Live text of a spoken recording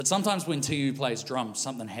But sometimes when TU plays drums,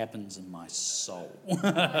 something happens in my soul. And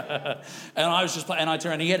I was just playing, and I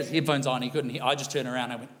turned, and he had his headphones on, he couldn't hear, I just turned around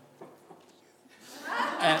and went,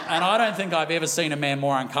 and I don't think I've ever seen a man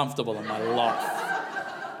more uncomfortable in my life.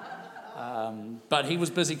 But he was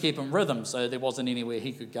busy keeping rhythm, so there wasn't anywhere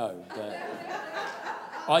he could go. But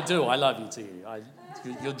I love you TU.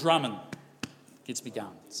 Your drumming gets me going,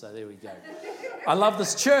 so there we go. I love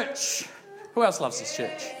this church. Who else loves this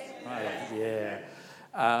church?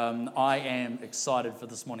 I am excited for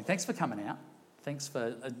this morning. Thanks for coming out.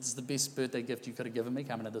 It's the best birthday gift you could have given me,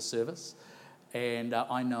 coming to this service. And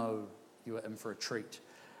I know you are in for a treat.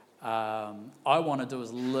 I want to do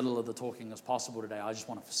as little of the talking as possible today. I just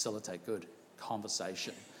want to facilitate good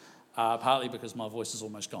conversation, partly because my voice is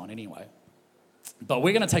almost gone anyway. But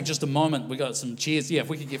we're going to take just a moment. We've got some chairs. Yeah, if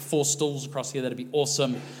we could get 4 stools across here, that'd be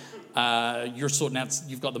awesome. You're sorting out,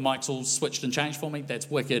 you've got the mics all switched and changed for me. That's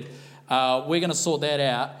wicked. We're going to sort that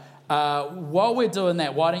out. While we're doing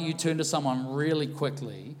that, why don't you turn to someone really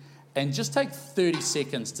quickly and just take 30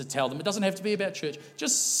 seconds to tell them, it doesn't have to be about church,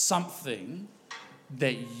 just something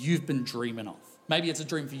that you've been dreaming of. Maybe it's a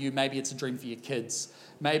dream for you, maybe it's a dream for your kids,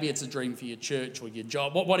 maybe it's a dream for your church or your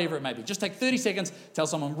job, whatever it may be. Just take 30 seconds, tell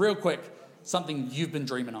someone real quick something you've been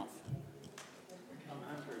dreaming of.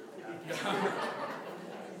 I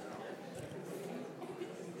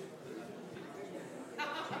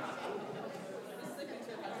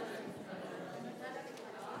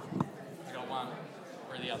got one.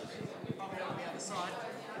 Where are the others? Probably on the other side.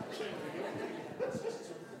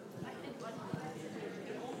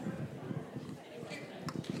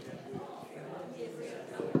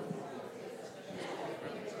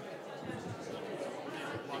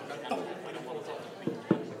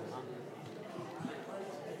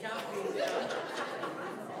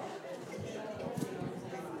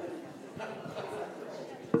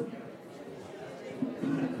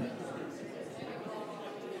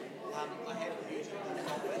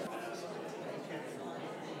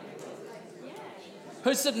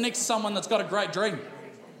 Who's sitting next to someone that's got a great dream?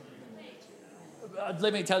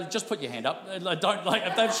 Let me tell you, just put your hand up. Don't,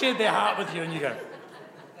 if they've shared their heart with you and you go,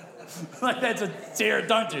 that's a terror,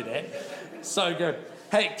 don't do that. So good.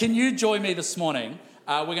 Hey, can you join me this morning?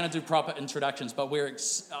 We're going to do proper introductions, but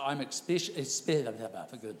I am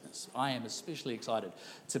especially excited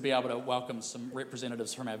to be able to welcome some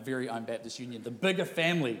representatives from our very own Baptist Union, the bigger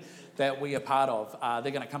family that we are part of.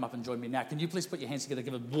 They're going to come up and join me now. Can you please put your hands together,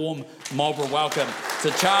 give a warm Marlborough welcome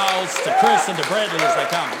to Charles, to Chris, and to Bradley as they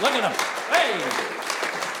come. Look at them. Hey!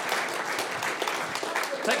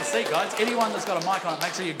 Take a seat, guys. Anyone that's got a mic on it,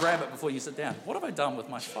 make sure you grab it before you sit down. What have I done with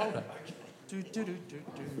my folder?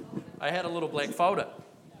 I had a little black folder.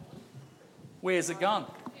 Where's it gone?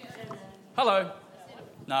 Hello.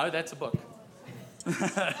 No, that's a book.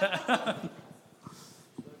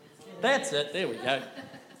 That's it. There we go.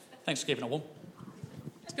 Thanks for keeping it warm.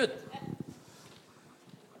 It's good.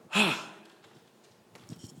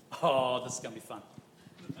 Oh, this is going to be fun.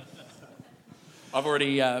 I've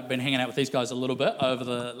already been hanging out with these guys a little bit over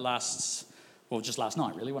the just last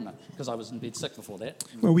night, really, wasn't it? Because I was in bed sick before that.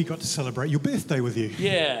 Well, we got to celebrate your birthday with you.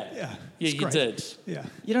 Yeah, you great. did. Yeah.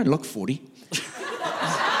 You don't look 40.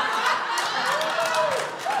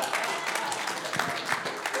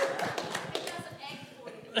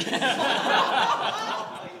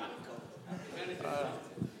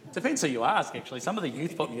 Depends who you ask, actually. Some of the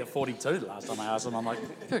youth put me at 42 the last time I asked them. I'm like,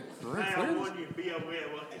 good grief. I want you to be aware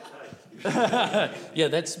of what you say. Yeah,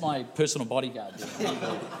 that's my personal bodyguard.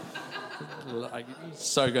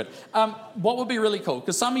 So good. What would be really cool,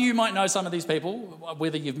 because some of you might know some of these people,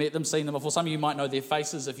 whether you've met them, seen them before. Some of you might know their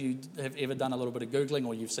faces if you have ever done a little bit of Googling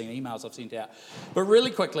or you've seen emails I've sent out. But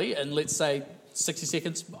really quickly, and let's say 60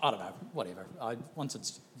 seconds, I don't know, whatever.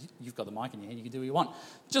 Once you've got the mic in your hand, you can do what you want.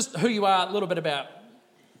 Just who you are, a little bit about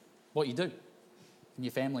what you do and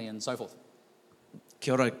your family and so forth.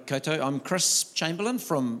 Kia ora koutou. I'm Chris Chamberlain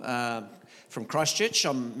from Christchurch.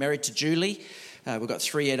 I'm married to Julie. We've got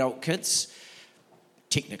 3 adult kids.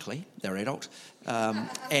 Technically, they're adult.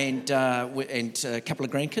 And a couple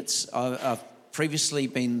of grandkids. I've previously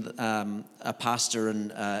been a pastor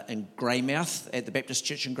in Greymouth, at the Baptist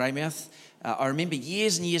Church in Greymouth. I remember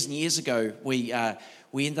years and years and years ago, we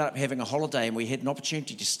ended up having a holiday and we had an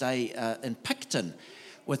opportunity to stay in Picton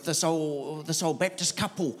with this old Baptist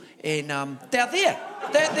couple, and they're there.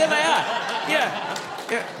 There they are. Yeah.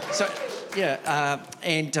 So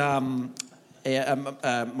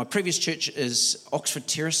my previous church is Oxford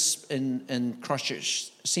Terrace in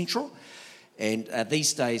Christchurch Central, and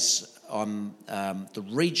these days I'm the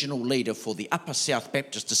regional leader for the Upper South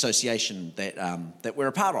Baptist Association that we're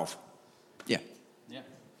a part of. Yeah.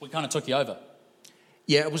 We kind of took you over.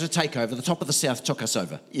 Yeah, it was a takeover. The top of the South took us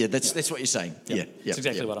over. Yeah, that's what you're saying. Yeah, That's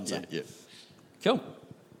exactly what I'm saying. Yeah. Cool.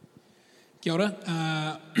 Kia ora.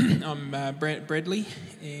 I'm Bradley,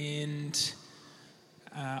 and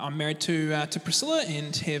I'm married to Priscilla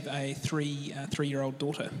and have a three-year-old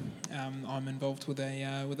daughter. I'm involved with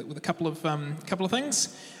a couple of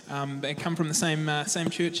things. I come from the same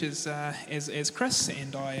church as Chris,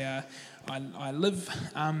 and I live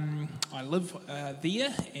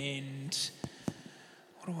there. And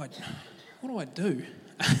what do I do?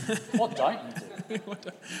 What don't you do?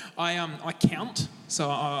 I count,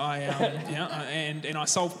 so and I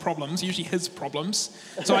solve problems, usually his problems.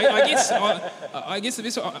 So I guess the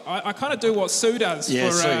best I kind of do what Sue does for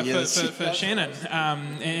Shanan,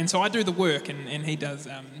 and so I do the work and he does.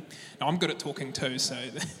 I'm good at talking too, so.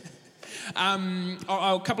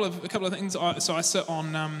 A couple of things. So I sit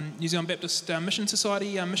on New Zealand Baptist Mission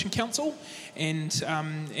Society Mission Council, and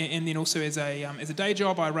then also as a day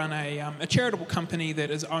job, I run a charitable company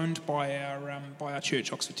that is owned by our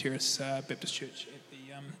church, Oxford Terrace Baptist Church,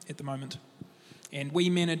 at the moment, and we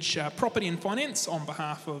manage property and finance on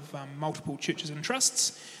behalf of multiple churches and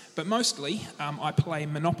trusts, but mostly I play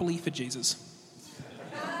Monopoly for Jesus.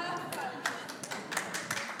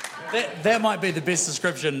 That might be the best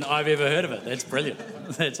description I've ever heard of it. That's brilliant.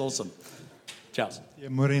 That's awesome. Charles. Yeah,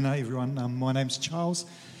 morena, everyone. My name's Charles,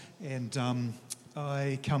 and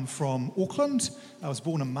I come from Auckland. I was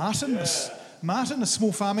born in Martin, a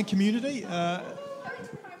small farming community.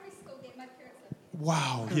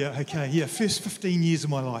 Wow, yeah, okay, yeah. First 15 years of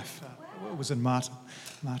my life was in Martin,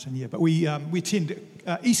 yeah. But we attend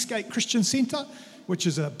Eastgate Christian Centre, which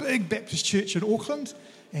is a big Baptist church in Auckland.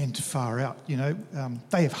 And far out,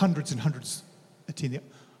 they have hundreds and hundreds attend there.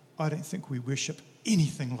 I don't think we worship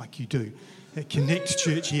anything like you do at Connect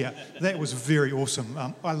Church here. That was very awesome.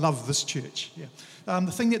 I love this church. Yeah.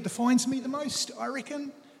 The thing that defines me the most, I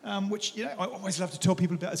reckon, which I always love to tell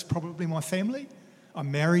people about, is probably my family. I'm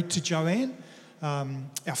married to Joanne.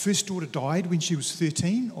 Our first daughter died when she was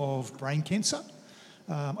 13 of brain cancer.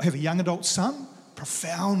 I have a young adult son,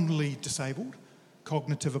 profoundly disabled,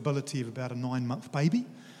 cognitive ability of about a 9-month baby.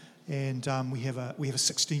 And we have a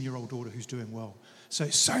 16-year-old daughter who's doing well. So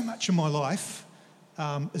much of my life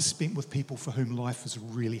is spent with people for whom life is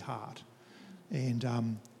really hard, and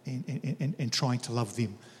trying to love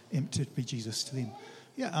them and to be Jesus to them.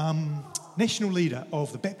 Yeah, national leader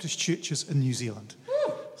of the Baptist churches in New Zealand.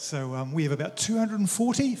 So we have about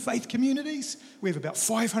 240 faith communities. We have about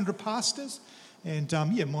 500 pastors, and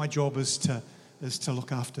my job is to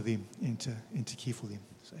look after them and to care for them.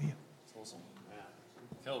 So yeah. Awesome.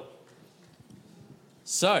 Cool.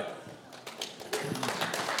 So,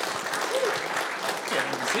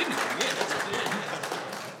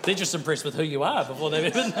 they're just impressed with who you are before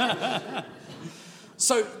they've even...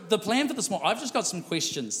 So the plan for this morning, I've just got some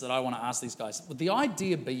questions that I want to ask these guys. With the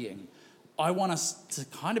idea being, I want us to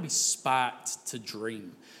kind of be sparked to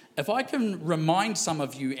dream. If I can remind some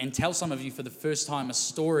of you and tell some of you for the first time a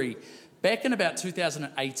story back in about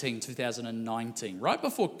 2018, 2019, right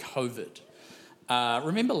before COVID.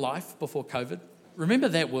 Remember life before COVID? Remember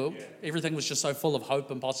that world? Yeah. Everything was just so full of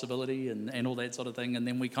hope and possibility and all that sort of thing. And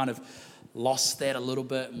then we kind of lost that a little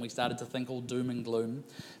bit and we started to think all doom and gloom.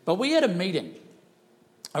 But we had a meeting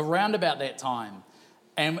around about that time.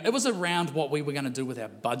 And it was around what we were going to do with our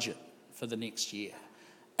budget for the next year.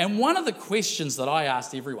 And one of the questions that I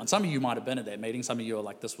asked everyone, some of you might have been at that meeting, some of you are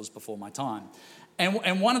like, this was before my time.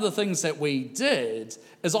 And one of the things that we did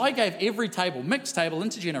is I gave every table, mixed table,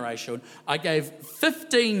 intergenerational, I gave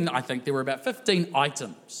 15, I think there were about 15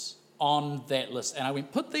 items on that list. And I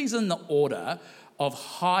went, put these in the order of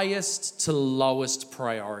highest to lowest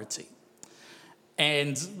priority.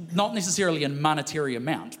 And not necessarily in monetary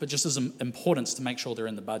amount, but just as importance to make sure they're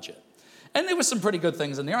in the budget. And there were some pretty good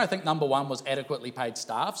things in there. I think number one was adequately paid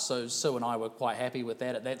staff. So Sue and I were quite happy with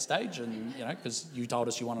that at that stage. And, because you told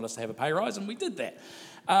us you wanted us to have a pay rise, and we did that.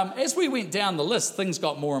 As we went down the list, things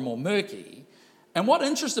got more and more murky. And what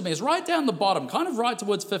interested me is right down the bottom, kind of right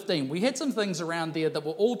towards 15, we had some things around there that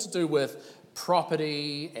were all to do with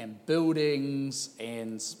property and buildings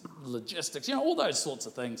and logistics, all those sorts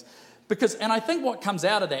of things. And I think what comes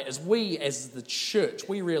out of that is we, as the church,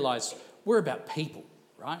 we realise we're about people,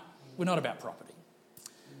 right? We're not about property.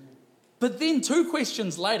 But then 2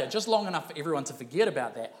 questions later, just long enough for everyone to forget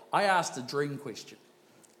about that, I asked a dream question.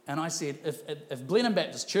 And I said, if Blenheim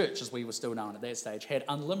Baptist Church, as we were still known at that stage, had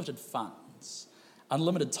unlimited funds,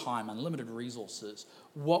 unlimited time, unlimited resources,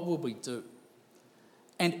 what would we do?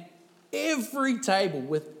 And every table,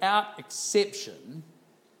 without exception,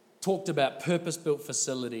 talked about purpose-built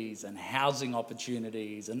facilities and housing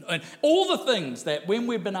opportunities and all the things that when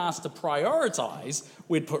we've been asked to prioritise,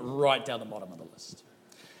 we'd put right down the bottom of the list.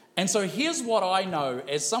 And so here's what I know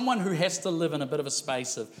as someone who has to live in a bit of a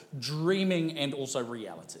space of dreaming and also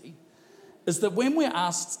reality, is that when we're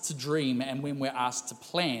asked to dream and when we're asked to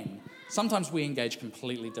plan, sometimes we engage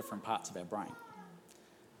completely different parts of our brain.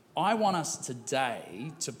 I want us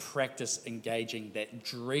today to practice engaging that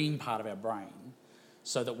dream part of our brain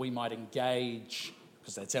so that we might engage,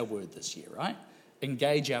 because that's our word this year, right?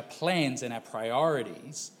 Engage our plans and our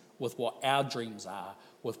priorities with what our dreams are,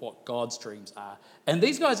 with what God's dreams are. And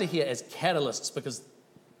these guys are here as catalysts because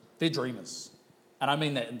they're dreamers. And I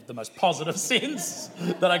mean that in the most positive sense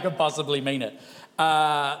that I could possibly mean it.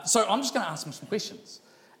 So I'm just going to ask them some questions.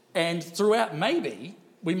 And throughout, maybe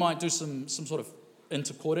we might do some sort of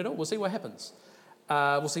intercorridor. We'll see what happens.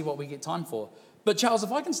 We'll see what we get time for. But Charles,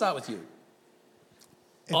 if I can start with you.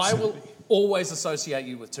 Absolutely. I will always associate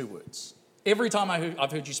you with two words. Every time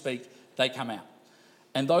I've heard you speak, they come out.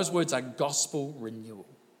 And those words are gospel renewal.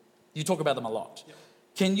 You talk about them a lot. Yep.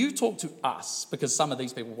 Can you talk to us, because some of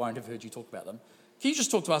these people won't have heard you talk about them, can you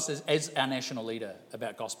just talk to us as our national leader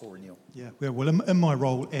about gospel renewal? Yeah, well, in my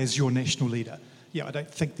role as your national leader, I don't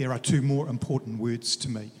think there are two more important words to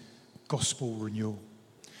me. Gospel renewal.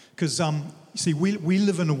 Because, you see, we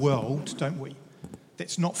live in a world, don't we,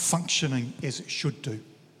 that's not functioning as it should do.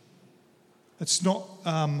 It's not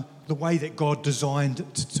the way that God designed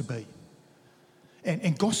it to be.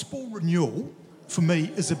 And gospel renewal, for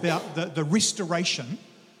me, is about the restoration,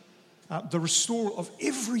 the restore of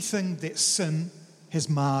everything that sin has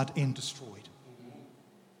marred and destroyed.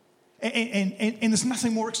 And there's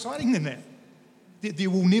nothing more exciting than that.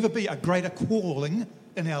 There will never be a greater calling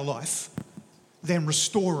in our life than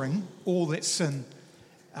restoring all that sin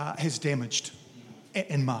has damaged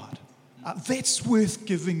and marred. That's worth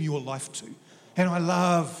giving your life to. And I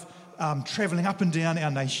love travelling up and down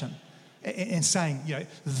our nation and saying,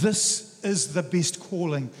 this is the best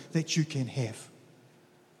calling that you can have.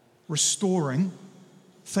 Restoring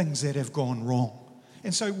things that have gone wrong.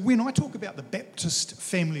 And so when I talk about the Baptist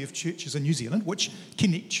family of churches in New Zealand, which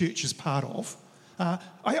Connect Church is part of,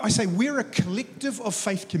 I say we're a collective of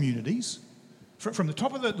faith communities. From the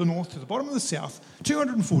top of the north to the bottom of the south,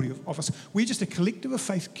 240 of us, we're just a collective of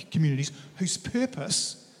faith communities whose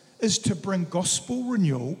purpose is to bring gospel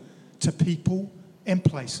renewal to people and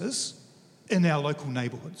places in our local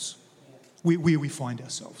neighbourhoods where we find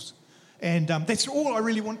ourselves. And that's all I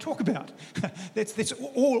really want to talk about. That's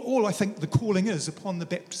all I think the calling is upon the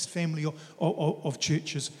Baptist family of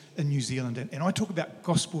churches in New Zealand. And I talk about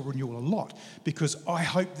gospel renewal a lot because I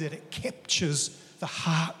hope that it captures the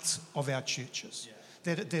hearts of our churches,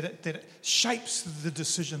 that it shapes the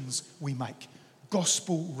decisions we make.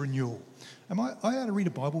 Gospel renewal. Am I allowed to read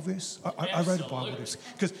a Bible verse? I wrote a Bible verse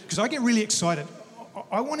because I get really excited.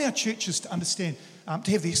 I want our churches to understand,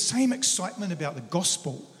 to have the same excitement about the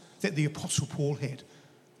gospel that the Apostle Paul had.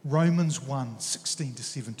 Romans 1, 16 to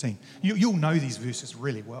 17. You'll know these verses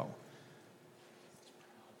really well.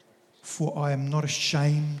 For I am not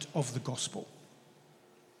ashamed of the gospel,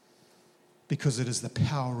 because it is the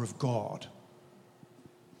power of God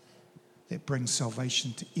that brings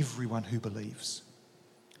salvation to everyone who believes.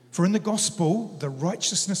 For in the gospel, the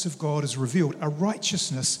righteousness of God is revealed, a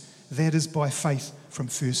righteousness that is by faith from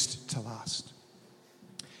first to last.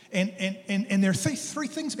 And there are three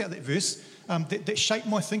things about that verse that shape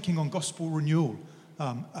my thinking on gospel renewal,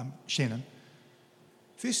 Shanan.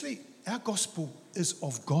 Firstly, our gospel is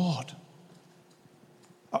of God.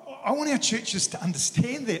 I want our churches to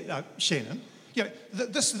understand that, Shanan.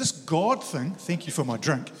 This God thing, thank you for my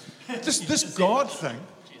drink, this God thing,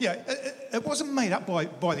 it wasn't made up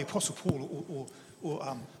by the Apostle Paul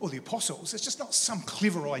or the apostles. It's just not some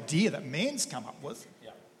clever idea that man's come up with.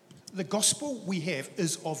 Yeah. The gospel we have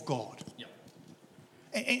is of God. Yeah.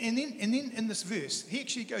 And then in this verse, he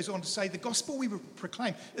actually goes on to say the gospel we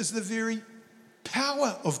proclaim is the very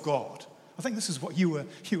power of God. I think this is what you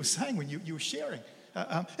were saying when you were sharing.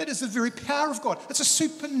 It is the very power of God. It's a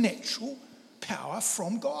supernatural power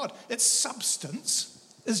from God. Its substance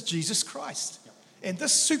is Jesus Christ. Yep. And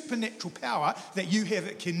this supernatural power that you have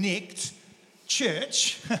at Connect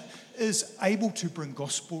Church is able to bring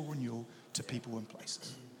gospel renewal to people and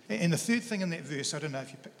places. And the third thing in that verse, I don't know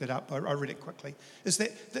if you picked it up, I read it quickly, is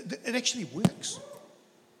that it actually works.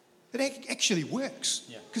 It actually works.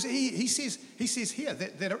 Because he says here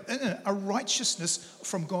that a righteousness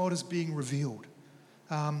from God is being revealed.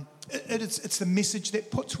 It's the message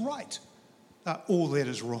that puts right all that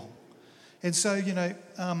is wrong. And so,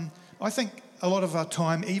 I think a lot of our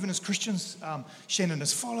time, even as Christians, Shanan,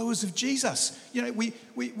 as followers of Jesus,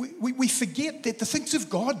 we forget that the things of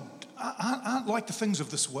God aren't like the things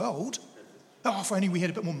of this world. Oh, if only we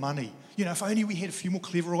had a bit more money. If only we had a few more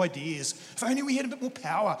clever ideas. If only we had a bit more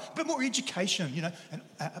power, a bit more education, and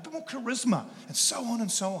a bit more charisma, and so on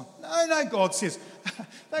and so on. No, God says,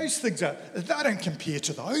 those things they don't compare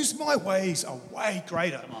to those. My ways are way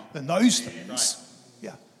greater than those things. Right.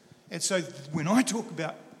 Yeah. And so when I talk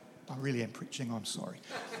about, I really am preaching, I'm sorry.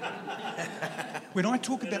 When I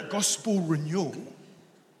talk about gospel renewal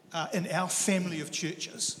in our family of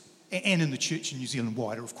churches, and in the church in New Zealand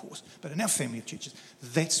wider, of course, but in our family of churches,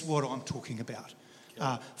 that's what I'm talking about.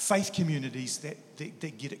 Faith communities that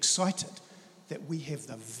get excited that we have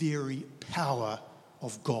the very power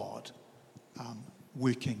of God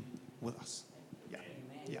working with us.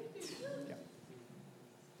 Yeah.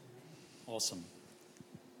 Awesome.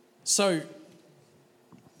 So,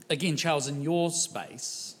 again, Charles, in your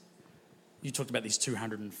space, you talked about these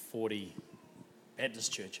 240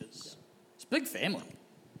 Baptist churches. It's a big family.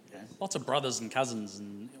 Lots of brothers and cousins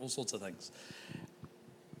and all sorts of things.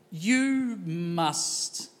 You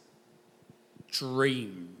must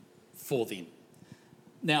dream for them.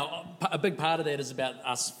 Now, a big part of that is about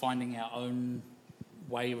us finding our own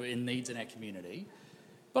way in needs in our community.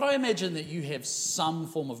 But I imagine that you have some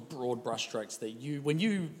form of broad brushstrokes that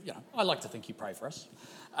I like to think you pray for us.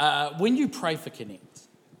 When you pray for Connect,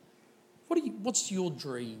 what's your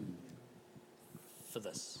dream for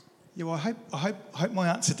this? Yeah, well, I hope my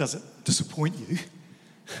answer doesn't disappoint you,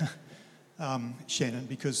 Shanan,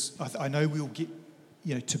 because I know we'll get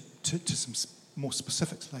to some more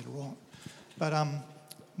specifics later on. But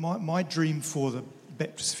my dream for the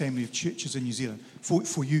Baptist family of churches in New Zealand,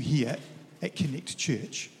 for you here at Connect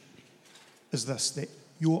Church, is this: that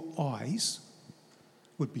your eyes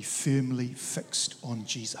would be firmly fixed on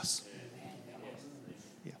Jesus.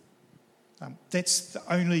 That's the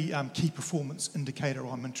only key performance indicator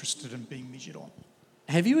I'm interested in being measured on.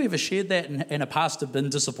 Have you ever shared that and a pastor been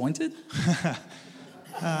disappointed?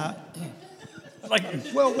 Let's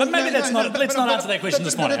not answer that question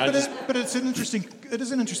this morning. But it is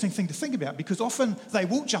an interesting thing to think about, because often they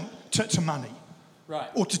will jump to money, right,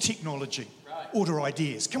 or to technology, right, or to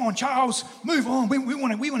ideas. Come on, Charles, move on. We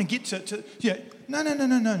want to get to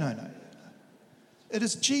No. It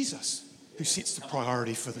is Jesus who sets the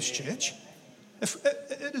priority for this church.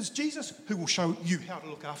 It is Jesus who will show you how to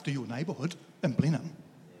look after your neighbourhood in Blenheim.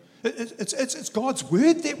 It's God's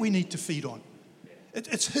word that we need to feed on.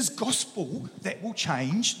 It's his gospel that will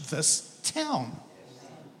change this town.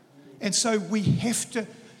 And so we have to...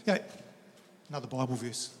 another Bible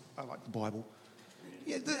verse. I like the Bible.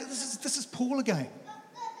 Yeah, this is Paul again.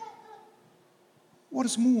 What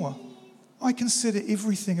is more, I consider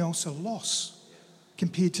everything else a loss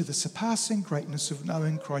compared to the surpassing greatness of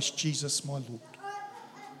knowing Christ Jesus my Lord,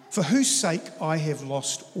 for whose sake I have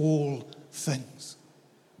lost all things.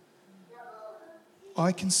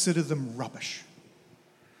 I consider them rubbish,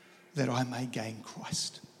 that I may gain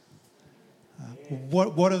Christ.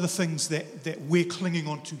 What are the things that we're clinging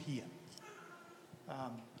on to here?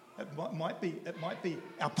 It might be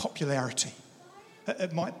our popularity.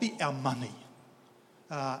 It might be our money.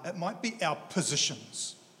 It might be our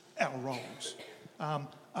positions, our roles.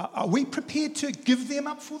 Are we prepared to give them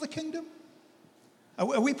up for the kingdom?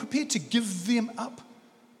 Are we prepared to give them up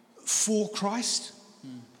for Christ?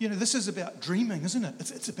 This is about dreaming, isn't it?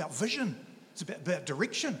 It's about vision. It's about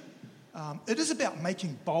direction. It is about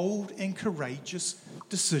making bold and courageous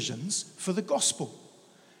decisions for the gospel.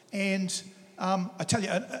 And I tell you,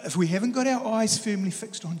 if we haven't got our eyes firmly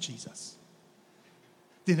fixed on Jesus,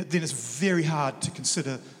 then it's very hard to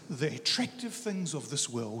consider the attractive things of this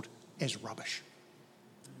world as rubbish.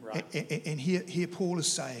 Right. And here Paul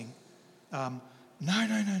is saying, no,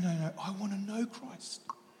 I want to know Christ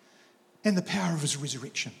and the power of his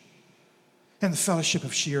resurrection and the fellowship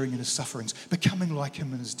of sharing in his sufferings, becoming like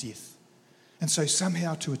him in his death, and so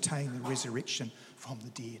somehow to attain the resurrection from the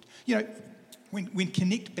dead. When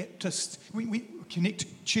Connect Baptist, we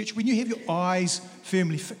Connect Church, when you have your eyes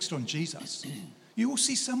firmly fixed on Jesus, you will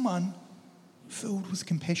see someone filled with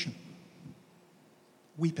compassion,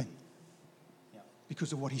 weeping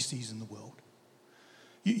because of what he sees in the world.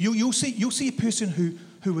 You'll see a person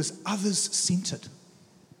who is others-centered.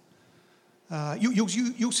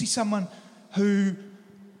 You'll see someone who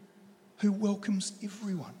welcomes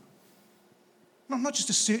everyone, not just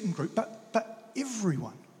a certain group, but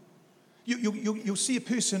everyone. You'll see a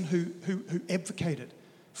person who advocated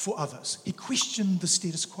for others. He questioned the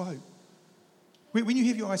status quo. When you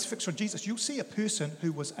have your eyes fixed on Jesus, you'll see a person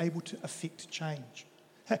who was able to effect change.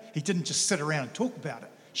 He didn't just sit around and talk about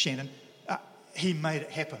it, Shanan. he made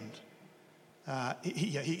it happen.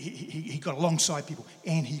 He got alongside people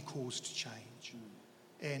and he caused change.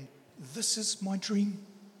 And this is my dream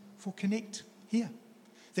for Connect here,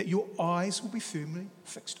 that your eyes will be firmly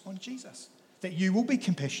fixed on Jesus, that you will be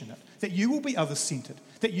compassionate, that you will be other-centered,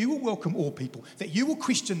 that you will welcome all people, that you will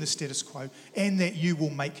question the status quo, and that you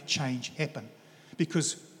will make change happen.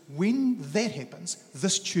 Because when that happens,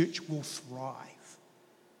 this church will thrive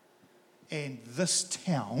and this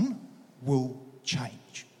town will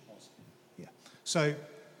change. Yeah. So,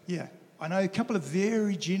 yeah, I know a couple of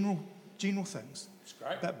very general things. It's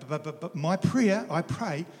great. But my prayer, I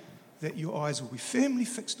pray that your eyes will be firmly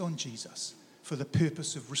fixed on Jesus for the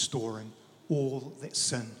purpose of restoring all that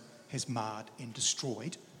sin has marred and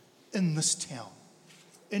destroyed in this town,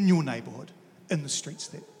 in your neighbourhood, in the streets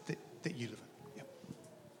that you live in. Yep.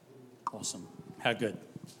 Awesome. How good.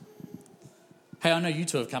 Hey, I know you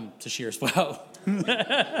two have come to share as well.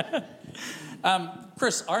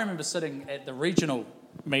 Chris, I remember sitting at the regional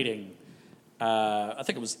meeting, I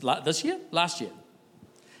think it was last year,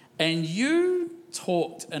 and you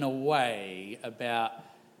talked in a way about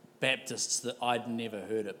Baptists that I'd never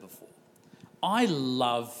heard it before. I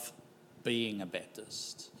love being a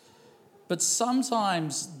Baptist, but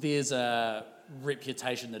sometimes there's a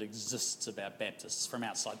reputation that exists about Baptists from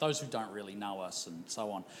outside, those who don't really know us and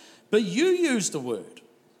so on. But you used a word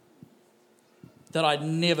that I'd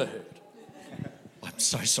never heard. I'm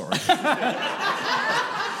so sorry.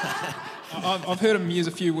 I've heard him use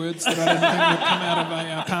a few words that I didn't think would come out of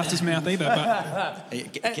a pastor's mouth either. But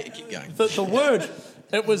Keep going. The word,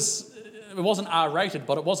 it wasn't R-rated,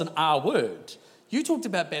 but it was an R word. You talked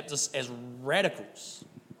about Baptists as radicals.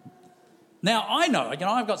 Now, I know,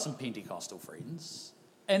 I've got some Pentecostal friends,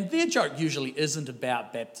 and their joke usually isn't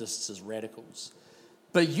about Baptists as radicals.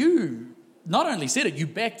 But you not only said it, you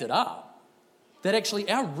backed it up, that actually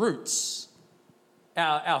our roots,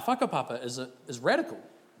 our whakapapa is radical.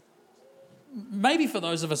 Maybe for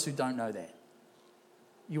those of us who don't know that,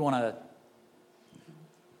 you want to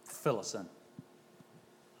fill us in.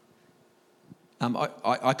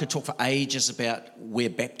 I could talk for ages about where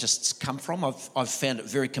Baptists come from. I've found it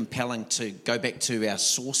very compelling to go back to our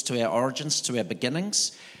source, to our origins, to our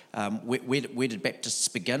beginnings. Where did Baptists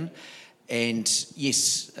begin? And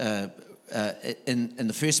yes, in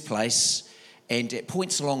the first place, and at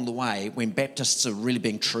points along the way, when Baptists are really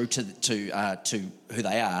being true to who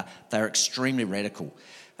they are, they're extremely radical.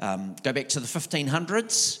 Go back to the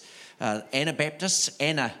 1500s, Anabaptists.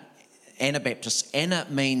 Anna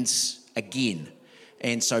means again.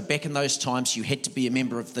 And so back in those times, you had to be a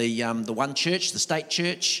member of the one church, the state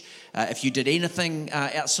church. If you did anything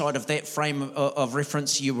outside of that frame of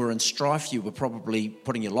reference, you were in strife. You were probably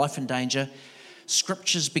putting your life in danger.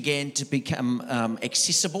 Scriptures began to become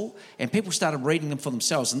accessible, and people started reading them for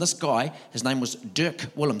themselves. And this guy, his name was Dirk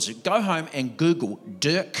Willems. Go home and Google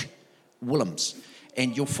Dirk Willems,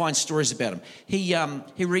 and you'll find stories about him.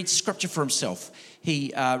 He reads Scripture for himself.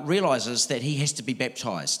 He realises that he has to be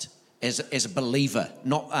baptised as a believer,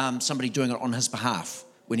 not somebody doing it on his behalf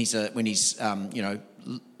when he's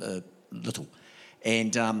little.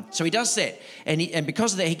 And so he does that, and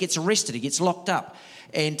because of that, he gets arrested. He gets locked up.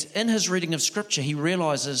 And in his reading of Scripture, he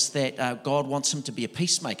realises that God wants him to be a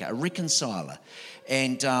peacemaker, a reconciler.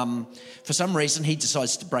 And for some reason, he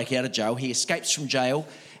decides to break out of jail. He escapes from jail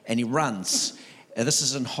and he runs. This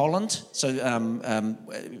is in Holland. So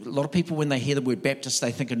a lot of people, when they hear the word Baptist,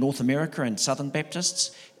 they think of North America and Southern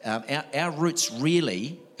Baptists. Our roots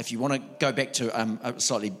really, if you want to go back to a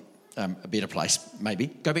slightly a better place, maybe,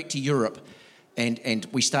 go back to Europe. And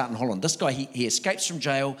we start in Holland. This guy, he escapes from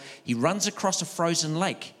jail. He runs across a frozen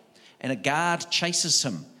lake, and a guard chases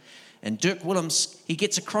him. And Dirk Willems, he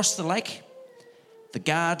gets across the lake. The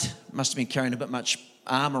guard must have been carrying a bit much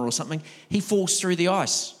armour or something. He falls through the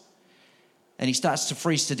ice, and he starts to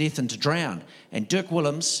freeze to death and to drown. And Dirk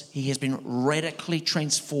Willems, he has been radically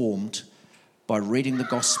transformed by reading the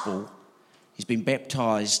gospel. He's been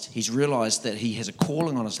baptised. He's realised that he has a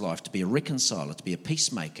calling on his life to be a reconciler, to be a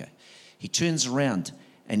peacemaker. He turns around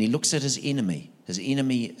and he looks at his enemy. His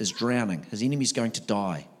enemy is drowning. His enemy is going to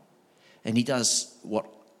die. And he does what,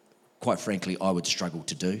 quite frankly, I would struggle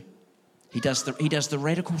to do. He does the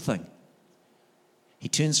radical thing. He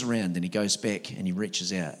turns around and he goes back and he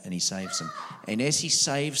reaches out and he saves him. And as he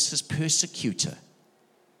saves his persecutor,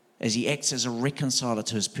 as he acts as a reconciler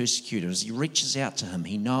to his persecutor, as he reaches out to him,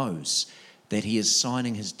 he knows that he is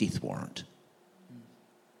signing his death warrant.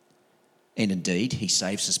 And indeed, he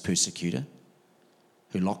saves his persecutor,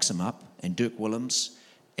 who locks him up, and Dirk Willems,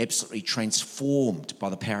 absolutely transformed by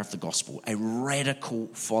the power of the gospel, a radical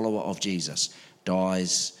follower of Jesus,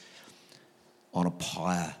 dies on a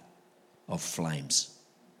pyre of flames.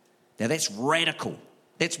 Now that's radical.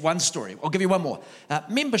 That's one story. I'll give you one more.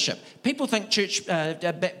 Membership. People think church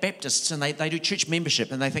Baptists, and they do church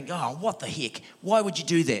membership, and they think, oh, what the heck? Why would you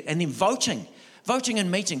do that? And then voting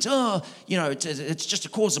in meetings. Oh, it's just a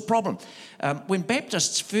cause of problem. When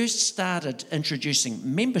Baptists first started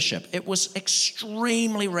introducing membership, it was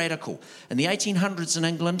extremely radical. In the 1800s in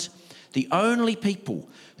England, the only people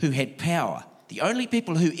who had power, the only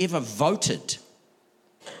people who ever voted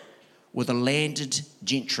were the landed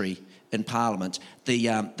gentry in Parliament.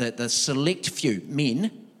 The select few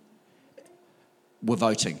men were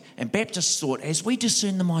voting. And Baptists thought, as we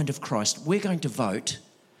discern the mind of Christ, we're going to vote.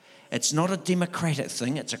 It's not a democratic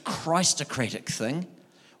thing, it's a Christocratic thing.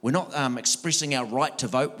 We're not expressing our right to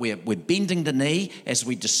vote, we're bending the knee as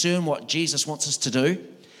we discern what Jesus wants us to do.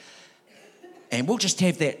 And we'll just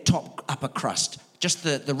have that top upper crust, just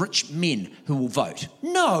the rich men who will vote.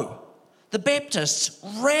 No, the Baptists,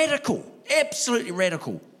 radical, absolutely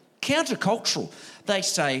radical, countercultural. They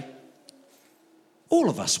say, all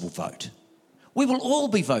of us will vote. We will all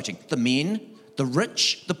be voting. The men, the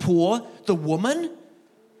rich, the poor, the woman.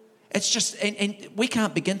 It's just, and we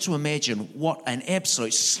can't begin to imagine what an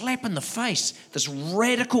absolute slap in the face this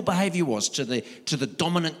radical behaviour was to the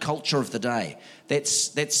dominant culture of the day.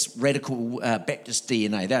 That's radical Baptist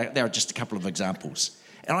DNA. There are just a couple of examples.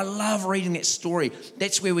 And I love reading that story.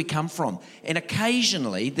 That's where we come from. And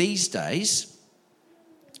occasionally, these days,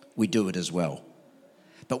 we do it as well.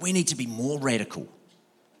 But we need to be more radical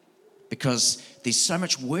because there's so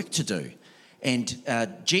much work to do. And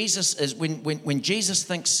Jesus is when Jesus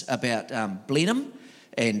thinks about Blenheim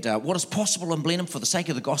and what is possible in Blenheim for the sake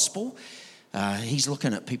of the gospel, he's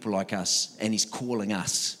looking at people like us and he's calling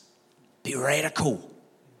us, be radical,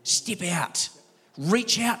 step out,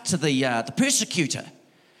 reach out to the persecutor.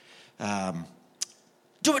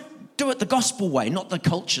 Do it the gospel way, not the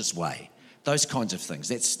culture's way. Those kinds of things.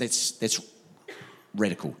 That's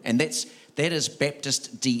radical, and that is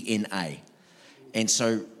Baptist DNA. And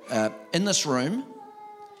so in this room,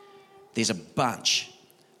 there's a bunch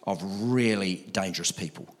of really dangerous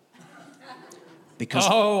people. Because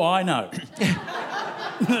I know.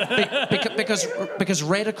 because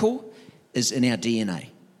radical is in our DNA.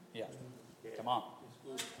 Yeah, come on,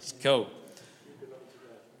 it's cool.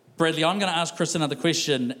 Bradley, I'm going to ask Chris another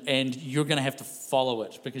question, and you're going to have to follow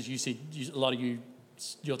it because you said a lot of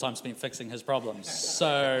your time spent fixing his problems.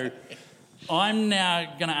 So I'm now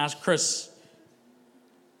going to ask Chris.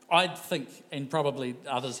 I think, and probably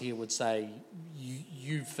others here would say,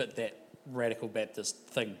 you fit that radical Baptist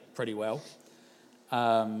thing pretty well.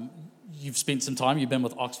 You've spent some time. You've been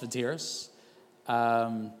with Oxford Terrace.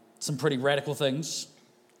 Some pretty radical things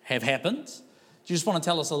have happened. Do you just want to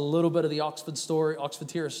tell us a little bit of the Oxford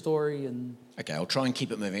Terrace story? And okay, I'll try and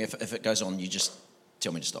keep it moving. If it goes on, you just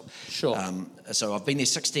tell me to stop. Sure. So I've been there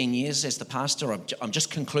 16 years as the pastor. I'm just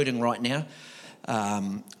concluding right now.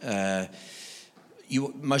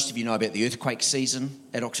 Most of you know about the earthquake season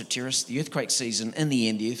at Oxford Terrace. The earthquake season, in the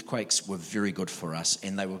end, the earthquakes were very good for us,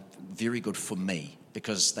 and they were very good for me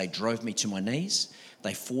because they drove me to my knees.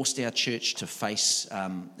 They forced our church to face a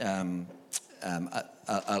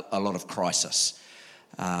lot of crisis.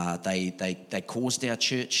 They caused our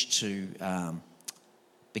church to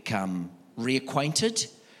become reacquainted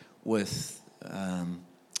with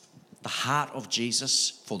the heart of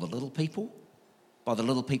Jesus for the little people. By the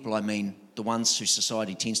little people, I mean the ones who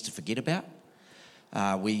society tends to forget about.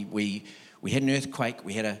 We had an earthquake,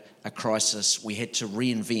 we had a crisis, we had to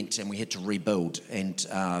reinvent and we had to rebuild. And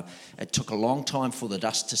it took a long time for the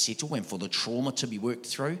dust to settle and for the trauma to be worked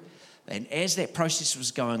through. And as that process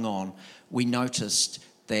was going on, we noticed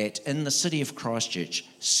that in the city of Christchurch,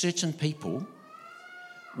 certain people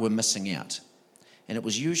were missing out. And it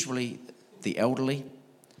was usually the elderly,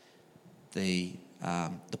 the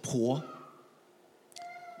poor,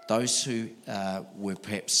 those who were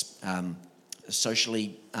perhaps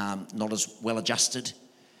socially not as well adjusted.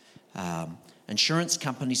 Insurance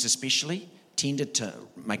companies especially tended to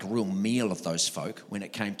make a real meal of those folk when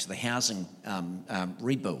it came to the housing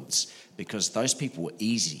rebuilds, because those people were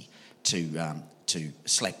easy to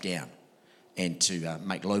slap down and to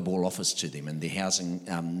make lowball offers to them, and their housing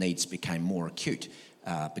needs became more acute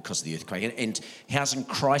because of the earthquake. And housing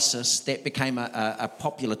crisis, that became a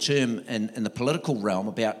popular term in the political realm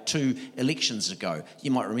about 2 elections ago.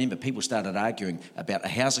 You might remember people started arguing about a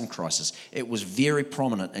housing crisis. It was very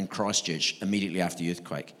prominent in Christchurch immediately after the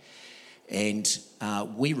earthquake. And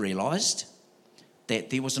we realised that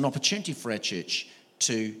there was an opportunity for our church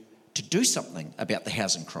to do something about the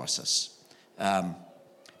housing crisis.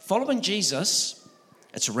 Following Jesus,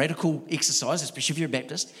 it's a radical exercise, especially if you're a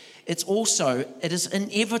Baptist. It is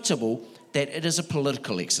inevitable that it is a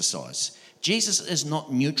political exercise. Jesus is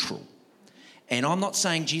not neutral. And I'm not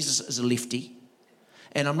saying Jesus is a lefty.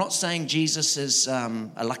 And I'm not saying Jesus is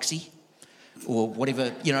a Luxie or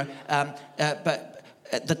whatever, but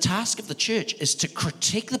the task of the church is to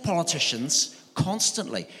critique the politicians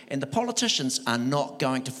constantly. And the politicians are not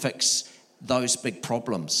going to fix those big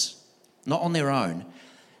problems, not on their own.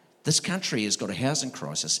 This country has got a housing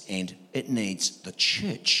crisis and it needs the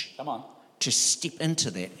church to step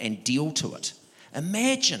into that and deal to it.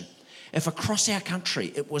 Imagine if across our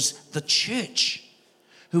country it was the church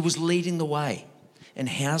who was leading the way in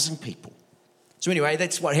housing people. So anyway,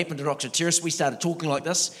 that's what happened at Oxford Terrace. We started talking like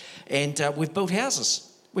this, and we've built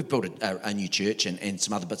houses. We've built a new church and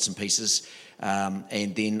some other bits and pieces.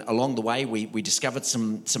 And then along the way, we discovered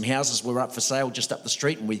some houses were up for sale just up the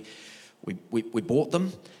street, and we bought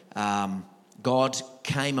them. God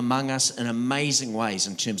came among us in amazing ways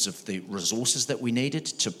in terms of the resources that we needed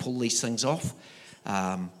to pull these things off.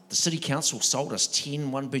 The city council sold us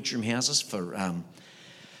 10 one-bedroom houses for...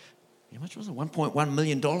 how much was it? $1.1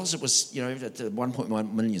 million. It was,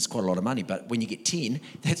 $1.1 million is quite a lot of money, but when you get 10,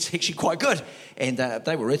 that's actually quite good. And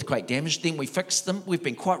they were earthquake damaged. Then we fixed them. We've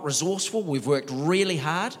been quite resourceful. We've worked really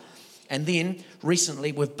hard. And then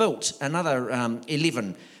recently we've built another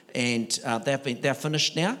 11, and they're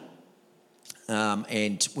finished now.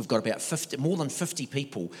 And we've got about more than 50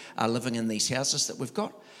 people are living in these houses that we've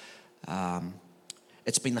got.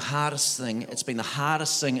 It's been the hardest thing. It's been the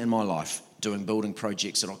hardest thing in my life, doing building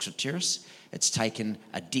projects at Oxford Terrace. It's taken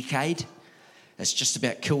a decade. It's just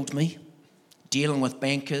about killed me. Dealing with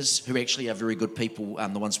bankers, who actually are very good people,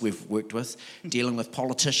 the ones we've worked with. Dealing with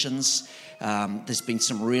politicians. There's been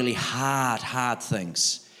some really hard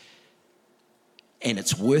things. And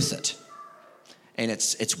it's worth it. And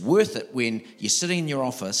it's worth it when you're sitting in your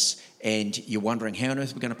office and you're wondering how on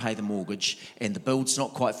earth we're going to pay the mortgage, and the build's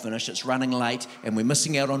not quite finished, it's running late, and we're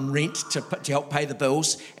missing out on rent to help pay the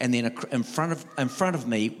bills. And then in front of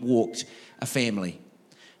me walked a family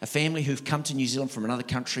who've come to New Zealand from another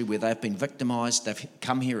country where they've been victimised. They've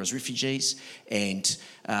come here as refugees, and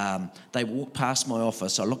they walked past my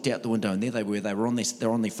office. I looked out the window, and there they were. They're on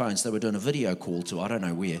their phones. They were doing a video call to I don't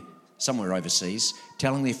know where, somewhere overseas,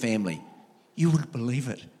 telling their family, "You wouldn't believe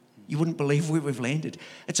it. You wouldn't believe where we've landed.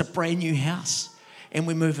 It's a brand new house and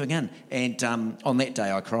we're moving in." And on that day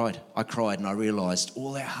I cried and I realised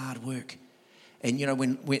all that hard work. And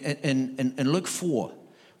when in Luke 4,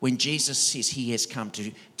 when Jesus says he has come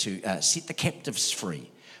to set the captives free,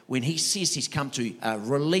 when he says he's come to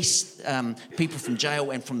release people from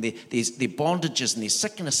jail and from their bondages and their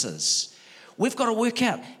sicknesses, we've got to work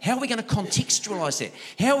out how are we going to contextualise that?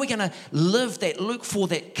 How are we going to live that Luke 4,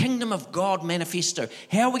 that Kingdom of God manifesto?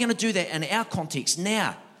 How are we going to do that in our context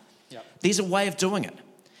now? Yep. There's a way of doing it.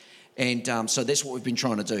 And so that's what we've been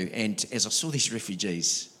trying to do. And as I saw these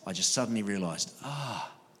refugees, I just suddenly realised,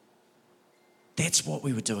 that's what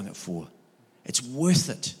we were doing it for. It's worth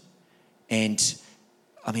it. And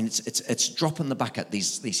I mean, it's a drop in the bucket,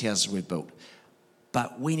 these houses we've built.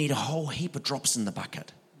 But we need a whole heap of drops in the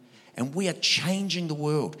bucket. And we are changing the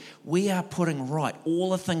world. We are putting right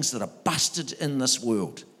all the things that are busted in this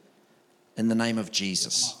world in the name of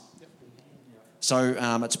Jesus.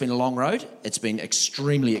 So it's been a long road. It's been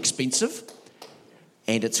extremely expensive,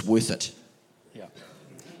 and it's worth it. Yeah.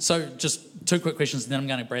 So just 2 quick questions, and then I'm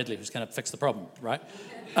going to Bradley, who's going to fix the problem, right?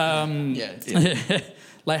 Yeah.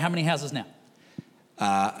 Like, how many houses now?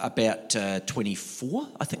 About 24.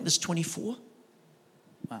 I think there's 24.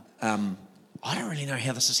 Wow. I don't really know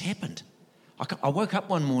how this has happened. I woke up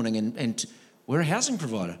one morning and we're a housing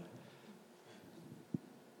provider.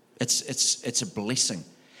 It's a blessing.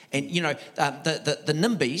 And, the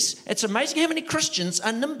NIMBYs, it's amazing how many Christians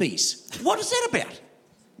are NIMBYs. What is that about?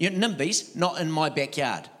 NIMBYs, not in my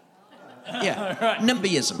backyard. Yeah, right.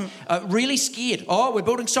 NIMBYism. Really scared. Oh, we're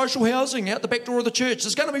building social housing out the back door of the church.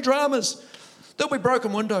 There's going to be dramas. There'll be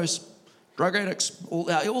broken windows. Drug addicts,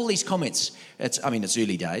 all these comments. It's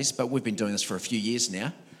early days, but we've been doing this for a few years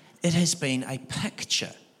now. It has been a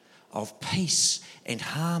picture of peace and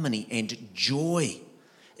harmony and joy.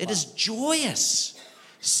 It is joyous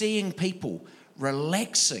seeing people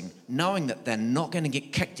relaxing, knowing that they're not going to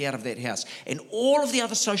get kicked out of that house. And all of the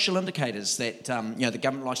other social indicators that the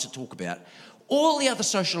government likes to talk about, all the other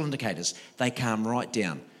social indicators, they calm right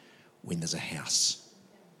down when there's a house.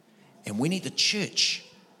 And we need the church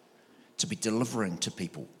to be delivering to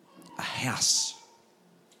people a house.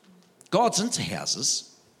 God's into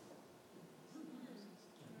houses.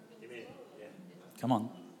 Come on.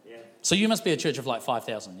 Yeah. So you must be a church of like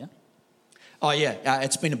 5,000, yeah? Oh, yeah,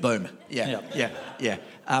 it's been a boom. Yeah.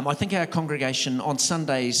 I think our congregation, on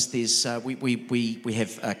Sundays, there's we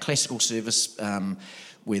have a classical service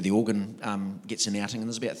where the organ gets an outing, and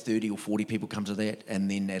there's about 30 or 40 people come to that.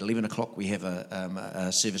 And then at 11 o'clock, we have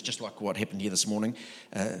a service just like what happened here this morning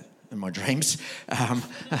in my dreams.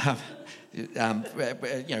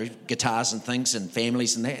 Guitars and things and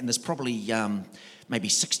families and that. And there's probably maybe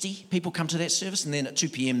 60 people come to that service. And then at 2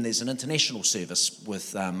 p.m, there's an international service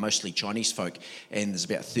with mostly Chinese folk. And there's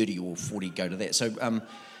about 30 or 40 go to that. So,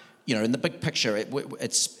 in the big picture,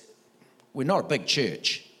 we're not a big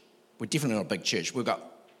church. We're definitely not a big church. We've got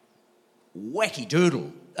wacky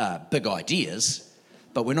doodle big ideas,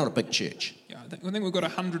 but we're not a big church. Yeah, I think we've got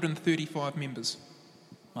 135 members.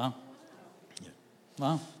 Wow.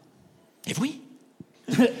 Wow. Have we?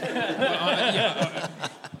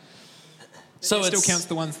 So it still counts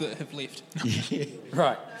the ones that have left.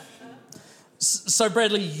 Right. So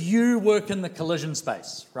Bradley, you work in the collision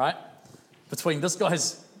space, right? Between this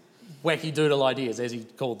guy's wacky doodle ideas, as he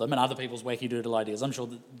called them, and other people's wacky doodle ideas. I'm sure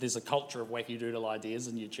that there's a culture of wacky doodle ideas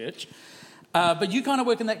in your church. But you kind of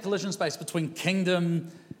work in that collision space between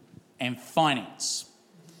kingdom and finance,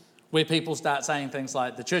 where people start saying things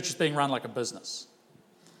like the church is being run like a business,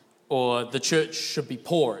 or the church should be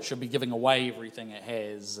poor, it should be giving away everything it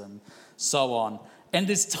has, and so on. And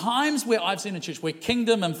there's times where I've seen a church where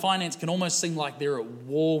kingdom and finance can almost seem like they're at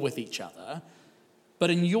war with each other. But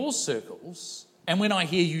in your circles, and when I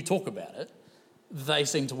hear you talk about it, they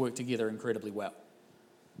seem to work together incredibly well.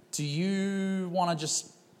 Do you want to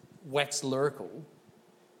just wax lyrical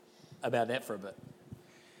about that for a bit?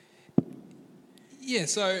 Yeah,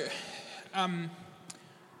 so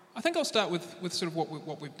I think I'll start with sort of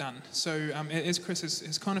what we've done. So as Chris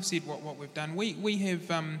has kind of said what we've done, we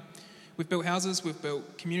have we've built houses, we've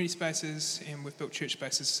built community spaces, and we've built church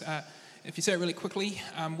spaces. If you say it really quickly,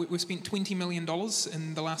 we've spent $20 million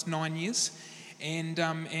in the last 9 years. And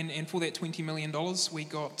for that $20 million, we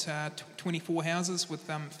got 24 houses with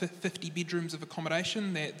 50 bedrooms of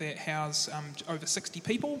accommodation that house over 60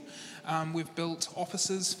 people. We've built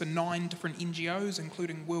offices for 9 different NGOs,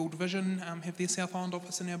 including World Vision, have their South Island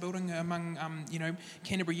office in our building, among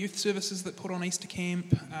Canterbury Youth Services that put on Easter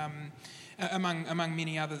Camp, among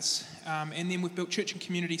many others. And then we've built church and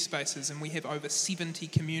community spaces, and we have over 70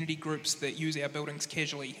 community groups that use our buildings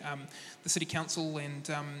casually. The City Council and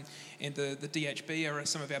the DHB are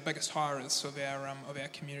some of our biggest hirers of our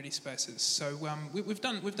community spaces. So we've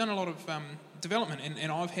done a lot of development,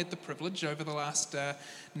 and I've had the privilege over the last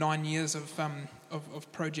 9 years of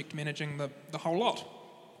project managing the whole lot.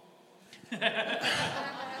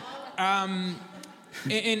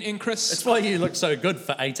 And Chris... That's why you look so good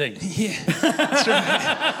for 18. Yeah, that's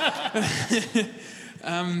right.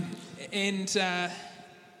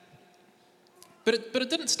 But it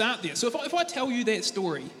didn't start there. So if I tell you that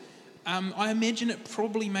story, I imagine it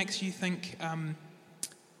probably makes you think,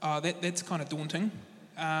 that's kind of daunting.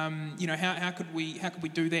 How could we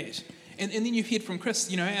do that? And then you've heard from Chris,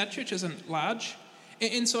 our church isn't large.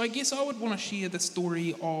 And so I guess I would want to share the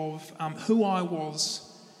story of who I was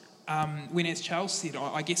when, as Charles said,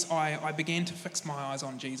 I guess I began to fix my eyes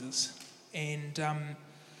on Jesus. And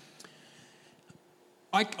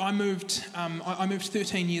I moved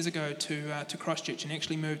 13 years ago to Christchurch, and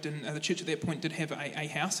actually moved in. The church at that point did have a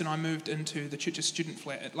house, and I moved into the church's student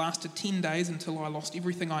flat. It lasted 10 days until I lost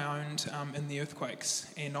everything I owned in the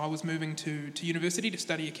earthquakes, and I was moving to university to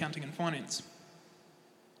study accounting and finance.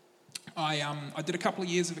 I did a couple of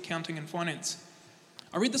years of accounting and finance.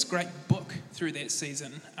 I read this great book through that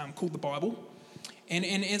season called the Bible, and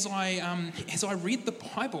as I read the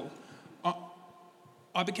Bible,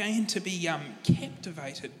 I began to be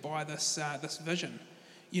captivated by this vision,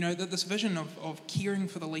 this vision of caring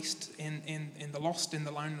for the least and the lost and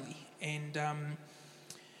the lonely, and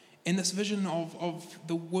this vision of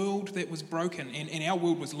the world that was broken, and our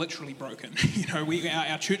world was literally broken.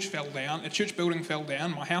 Our church fell down, a church building fell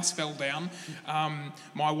down, my house fell down.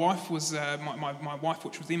 My wife was my wife,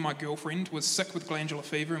 which was then my girlfriend, was sick with glandular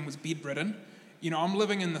fever and was bedridden. I'm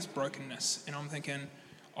living in this brokenness, and I'm thinking,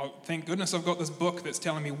 oh, thank goodness I've got this book that's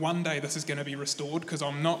telling me one day this is going to be restored, because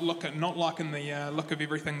I'm not liking the look of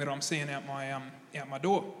everything that I'm seeing out my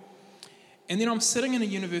door. And then I'm sitting in a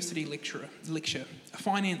university lecture, a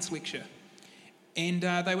finance lecture, and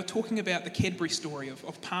they were talking about the Cadbury story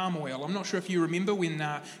of palm oil. I'm not sure if you remember when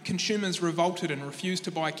consumers revolted and refused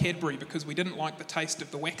to buy Cadbury because we didn't like the taste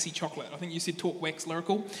of the waxy chocolate. I think you said talk wax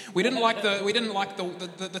lyrical. We didn't like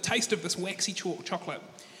the taste of this waxy chocolate.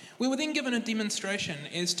 We were then given a demonstration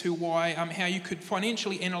as to why, how you could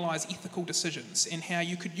financially analyse ethical decisions and how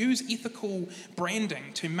you could use ethical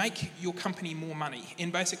branding to make your company more money,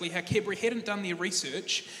 and basically how Cadbury hadn't done their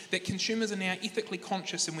research, that consumers are now ethically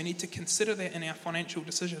conscious and we need to consider that in our financial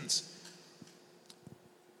decisions.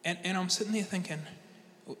 And I'm sitting there thinking,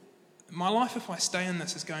 my life, if I stay in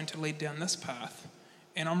this, is going to lead down this path,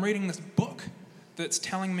 and I'm reading this book that's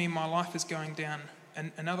telling me my life is going down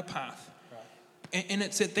another path. And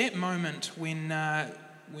it's at that moment when I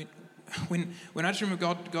just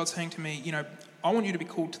remember God saying to me, I want you to be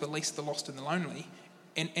called to the least, the lost and the lonely.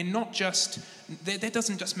 And not just, that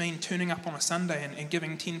doesn't just mean turning up on a Sunday and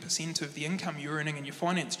giving 10% of the income you're earning in your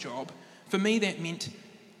finance job. For me, that meant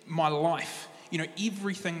my life,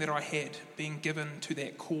 everything that I had being given to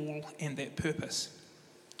that call and that purpose.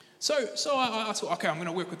 So I thought, okay, I'm going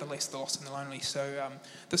to work with the least, the lost and the lonely. So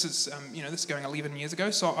this is going 11 years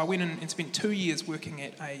ago. So I went in and spent 2 years working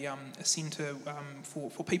at a centre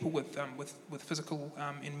for people with physical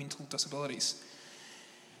and mental disabilities.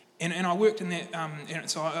 And I worked in that, and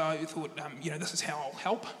so I thought, this is how I'll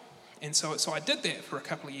help. And so I did that for a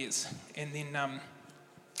couple of years, and then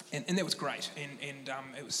and that was great, and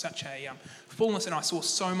it was such a fullness, and I saw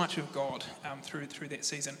so much of God through that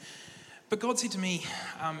season. But God said to me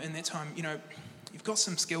in that time, you've got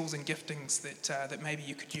some skills and giftings that maybe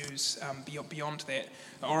you could use beyond that.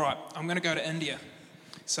 All right, I'm going to go to India.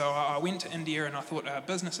 So I went to India and I thought,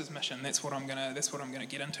 business is mission. That's what I'm going to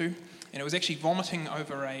get into. And it was actually vomiting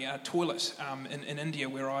over a toilet in India,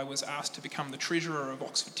 where I was asked to become the treasurer of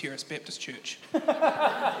Oxford Terrace Baptist Church.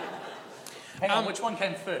 Hang on, which one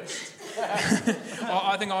came first?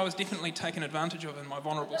 I think I was definitely taken advantage of in my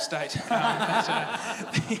vulnerable state.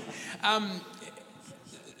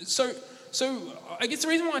 So I guess the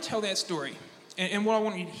reason why I tell that story, and what I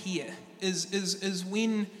want you to hear, is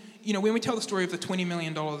when we tell the story of the $20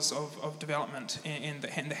 million of development and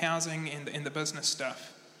the housing and the business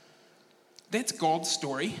stuff, that's God's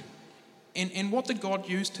story. And what did God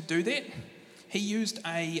use to do that? He used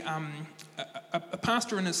a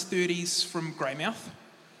pastor in his 30s from Greymouth,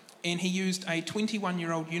 and he used a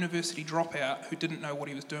 21-year-old university dropout who didn't know what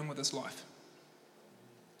he was doing with his life.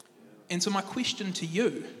 And so my question to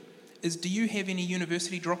you is, do you have any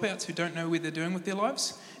university dropouts who don't know what they're doing with their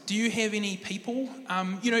lives? Do you have any people,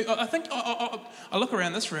 I think I look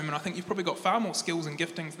around this room and I think you've probably got far more skills and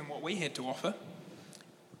giftings than what we had to offer.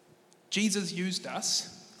 Jesus used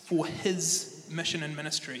us for his mission and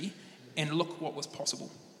ministry, and look what was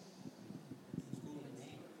possible.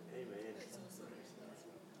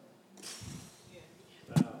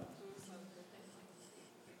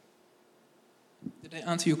 Did that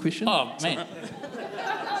answer your question? Oh, man.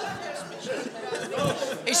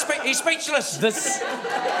 He's speechless.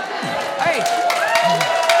 Hey!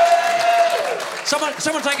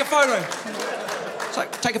 Someone take a photo.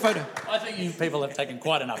 Take a photo. I think you people have taken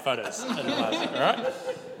quite enough photos in the past, all right?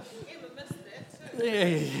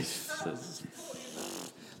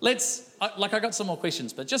 I got some more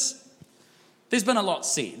questions, but there's been a lot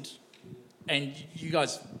said, and you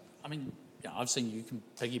guys, I've seen you can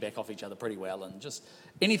piggyback off each other pretty well, and just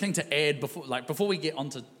anything to add before we get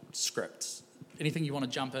onto scripts, anything you want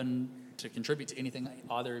to jump in to contribute to anything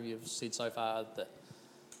either of you have said so far that...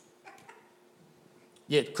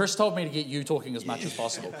 Yeah, Chris told me to get you talking as much as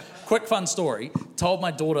possible. Quick fun story, told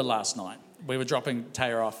my daughter last night, we were dropping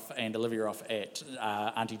Taya off and Olivia off at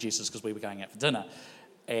Auntie Jess's because we were going out for dinner.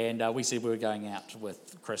 And we said we were going out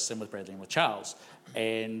with Chris and with Bradley and with Charles.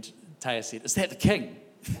 And Taya said, "Is that the king?"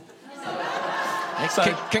 So,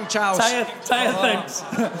 King Charles. Taya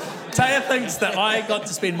thinks that I got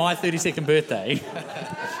to spend my 32nd birthday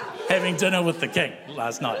having dinner with the king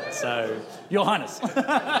last night. So, Your Highness.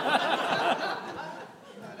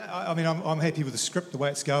 I'm happy with the script, the way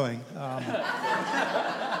it's going.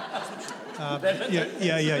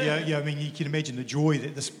 Yeah. I mean, you can imagine the joy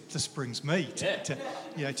that this brings me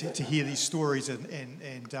to hear these stories,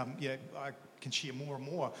 and I can share more and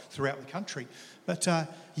more throughout the country. But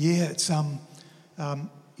it's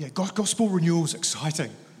gospel renewal is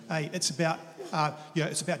exciting. Hey, it's about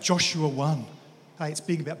Joshua 1. Hey, it's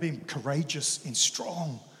about being courageous and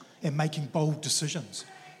strong and making bold decisions.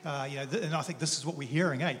 And I think this is what we're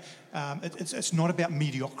hearing. Hey, it's not about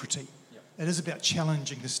mediocrity. It is about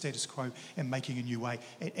challenging the status quo and making a new way,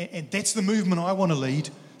 and that's the movement I want to lead.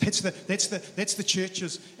 That's the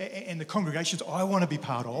churches and the congregations I want to be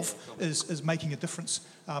part of. Is making a difference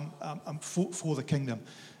for the kingdom,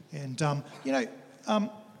 and a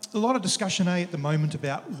lot of discussion at the moment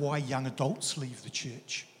about why young adults leave the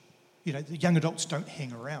church. The young adults don't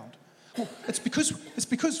hang around. Well, it's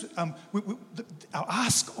because our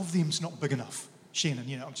ask of them is not big enough.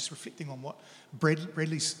 Shanan. I'm just reflecting on what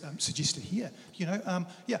Bradley's suggested here.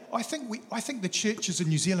 I think the churches in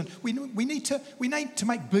New Zealand, we need to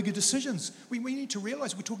make bigger decisions. We need to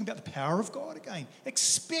realise we're talking about the power of God again.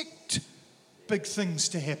 Expect big things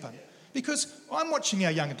to happen. Because I'm watching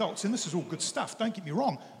our young adults, and this is all good stuff, don't get me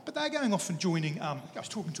wrong, but they're going off and joining, I was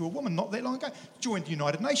talking to a woman not that long ago, joined the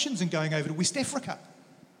United Nations and going over to West Africa.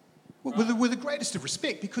 With the greatest of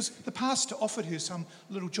respect, because the pastor offered her some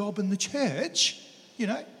little job in the church,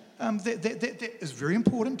 that is very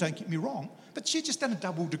important, don't get me wrong, but she'd just done a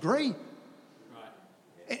double degree.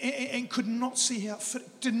 Right. And could not see how it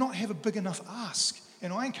fit, did not have a big enough ask.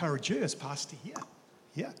 And I encourage her as pastor here.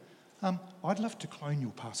 Yeah. I'd love to clone your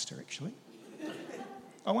pastor, actually.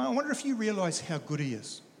 I wonder if you realise how good he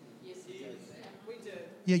is. Yes, he is. We do.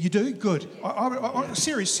 Yeah, you do? Good.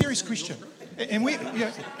 Serious question. And we...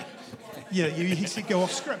 he said go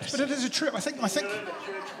off script, but it is a trip. I think. I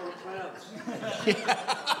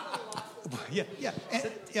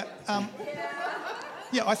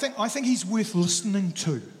think he's worth listening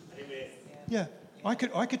to. Yeah, I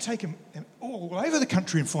could take him all over the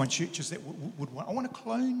country and find churches that would want. I want to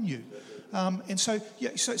clone you, so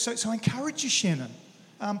I encourage you, Shanan.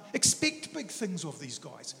 Expect big things of these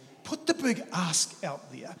guys. Put the big ask out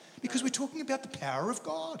there, because we're talking about the power of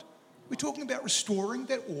God. We're talking about restoring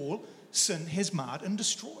that all sin has marred and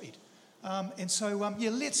destroyed.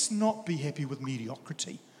 Let's not be happy with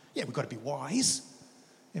mediocrity. Yeah, we've got to be wise,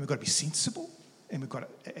 and we've got to be sensible, and we've got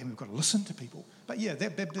to listen to people. But yeah,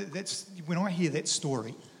 that's when I hear that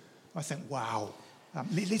story, I think, wow,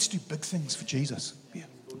 let's do big things for Jesus. Yeah.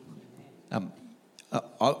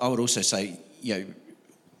 I would also say,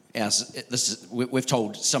 we've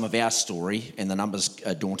told some of our story, and the numbers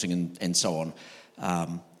are daunting and so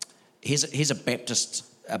on. Here's a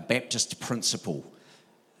Baptist principle.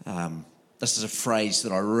 This is a phrase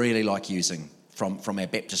that I really like using from our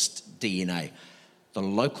Baptist DNA. The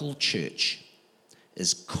local church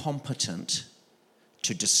is competent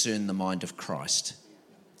to discern the mind of Christ.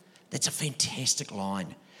 That's a fantastic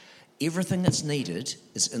line. Everything that's needed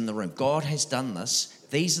is in the room. God has done this.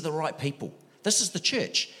 These are the right people. This is the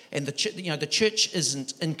church. And the church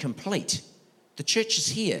isn't incomplete. The church is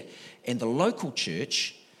here. And the local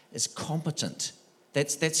church is competent.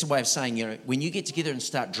 That's the way of saying, when you get together and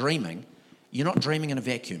start dreaming, you're not dreaming in a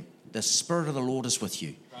vacuum. The Spirit of the Lord is with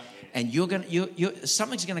you. And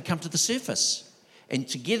something's going to come to the surface. And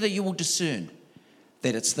together you will discern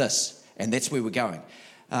that it's this. And that's where we're going.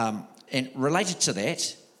 And related to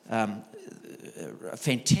that, a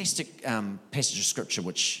fantastic passage of Scripture,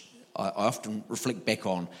 which I often reflect back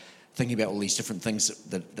on, thinking about all these different things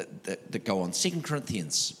that go on. 2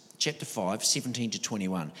 Corinthians chapter 5, 17 to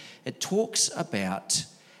 21. It talks about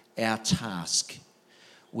our task.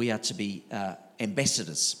 We are to be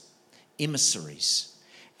ambassadors, emissaries.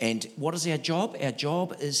 And what is our job? Our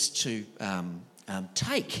job is to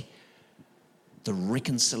take the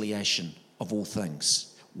reconciliation of all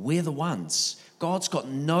things. We're the ones. God's got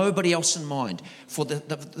nobody else in mind for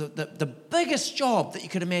the biggest job that you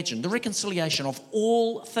could imagine, the reconciliation of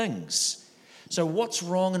all things. So what's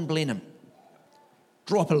wrong in Blenheim?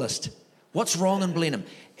 Drop a list. What's wrong in Blenheim?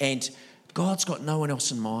 And God's got no one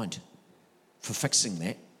else in mind for fixing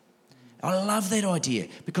that. I love that idea,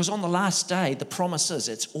 because on the last day, the promise is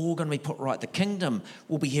it's all going to be put right. The kingdom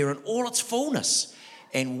will be here in all its fullness.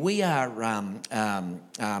 And we are,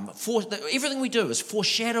 everything we do is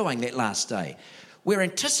foreshadowing that last day. We're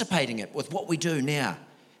anticipating it with what we do now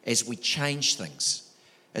as we change things.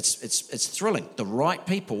 It's thrilling. The right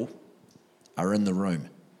people are in the room,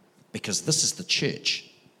 because this is the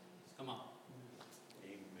church. Come on.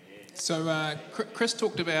 Amen. So Chris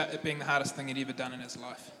talked about it being the hardest thing he'd ever done in his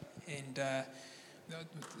life. And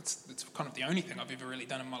it's kind of the only thing I've ever really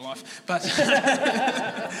done in my life. But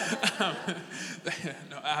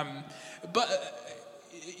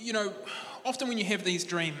often when you have these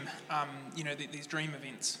dream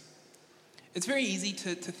events, it's very easy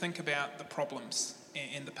to think about the problems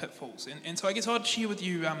and the pitfalls. And so I guess I'd share with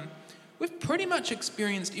you, we've pretty much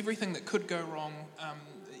experienced everything that could go wrong,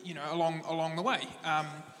 along the way.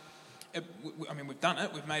 We've done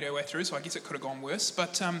it. We've made our way through, so I guess it could have gone worse.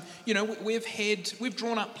 But we've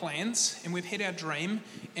drawn up plans, and we've had our dream,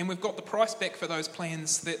 and we've got the price back for those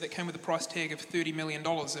plans that came with a price tag of $30 million,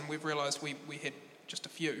 and we've realised we had just a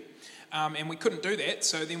few, and we couldn't do that.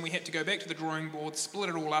 So then we had to go back to the drawing board, split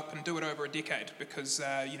it all up, and do it over a decade, because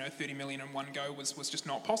 $30 million in one go was just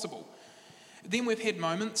not possible. Then we've had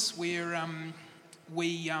moments where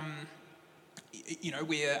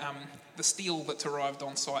the steel that's arrived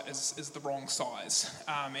on site is the wrong size,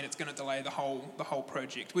 and it's going to delay the whole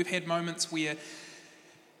project. We've had moments where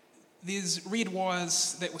there's red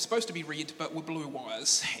wires that were supposed to be red but were blue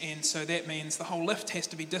wires, and so that means the whole lift has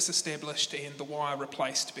to be disestablished and the wire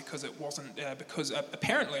replaced because it wasn't. Because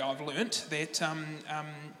apparently I've learnt that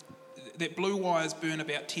that blue wires burn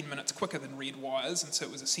about 10 minutes quicker than red wires, and so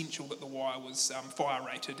it was essential that the wire was fire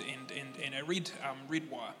rated and a red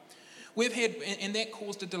wire. We've had, and that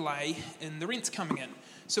caused a delay in the rents coming in.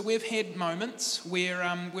 So we've had moments where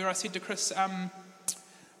I said to Chris,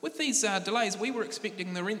 with these delays, we were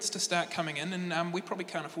expecting the rents to start coming in, and we probably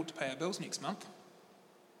can't afford to pay our bills next month.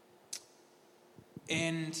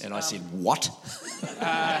 And I said, what?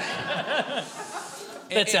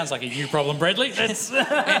 That sounds like a you problem, Bradley. That's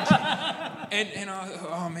and I thought,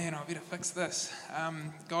 oh man, I better fix this.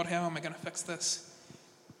 God, how am I going to fix this?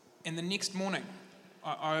 And the next morning,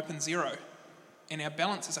 I open Xero, and our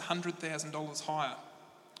balance is $100,000 higher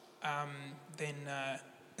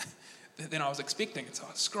than I was expecting. And so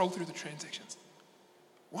I scroll through the transactions.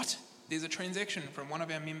 What? There's a transaction from one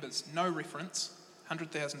of our members, no reference,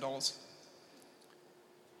 $100,000.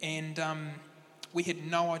 And we had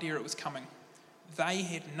no idea it was coming. They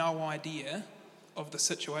had no idea of the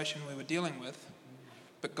situation we were dealing with,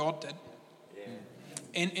 but God did.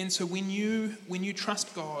 Yeah. And so when you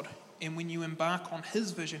trust God and when you embark on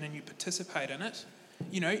His vision and you participate in it,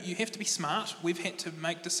 you have to be smart. We've had to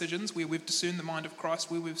make decisions where we've discerned the mind of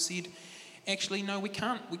Christ, where we've said, actually, no, we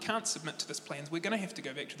can't submit to this plans. We're going to have to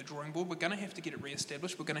go back to the drawing board. We're going to have to get it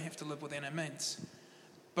re-established. We're going to have to live within our means.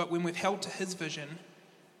 But when we've held to His vision,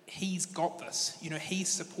 He's got this. He's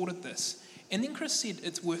supported this. And then Chris said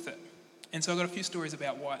it's worth it. And so I've got a few stories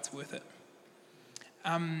about why it's worth it.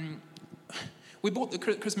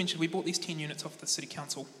 Chris mentioned we bought these 10 units off the City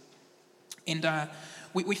Council. And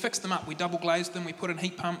we fixed them up. We double glazed them. We put in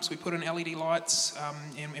heat pumps. We put in LED lights.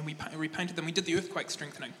 And we repainted them. We did the earthquake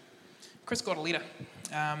strengthening. Chris got a letter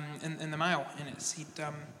in the mail, and it said,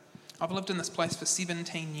 I've lived in this place for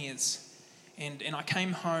 17 years. And I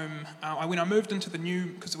came home, when I moved into the new,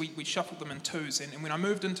 because we shuffled them in twos, and when I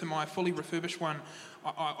moved into my fully refurbished one,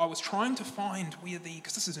 I was trying to find where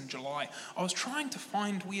because this is in July, I was trying to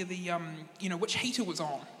find where which heater was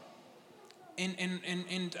on. And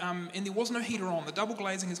there was no heater on. The double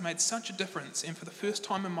glazing has made such a difference, and for the first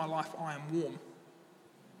time in my life, I am warm.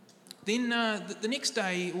 Then the next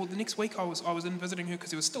day, or the next week, I was in visiting her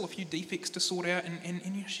because there was still a few defects to sort out,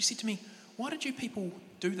 and she said to me, why did you people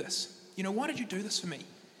do this? Why did you do this for me?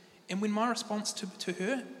 And when my response to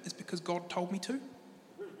her is because God told me to.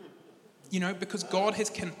 Because God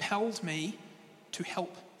has compelled me to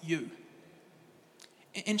help you.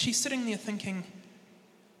 And she's sitting there thinking,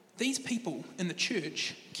 these people in the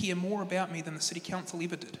church care more about me than the City Council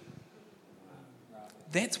ever did.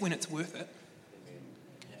 That's when it's worth it.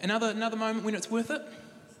 Another moment when it's worth it,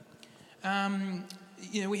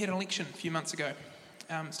 we had an election a few months ago.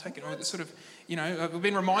 It's taken sort of, we've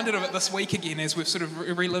been reminded of it this week again as we've sort of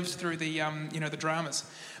relived through the, the dramas.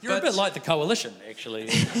 You're a bit like the coalition, actually.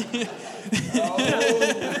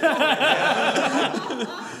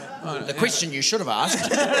 The question you should have asked.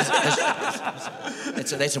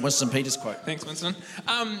 That's a Winston Peters quote. Thanks, Winston.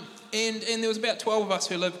 And there was about 12 of us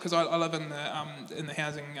who live, because I live in the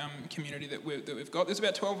housing community that we've got. There's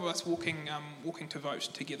about 12 of us walking to vote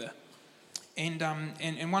together. And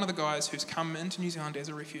one of the guys who's come into New Zealand as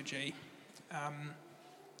a refugee,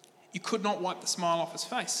 you could not wipe the smile off his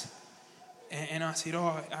face. And I said,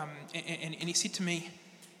 and he said to me,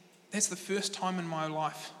 that's the first time in my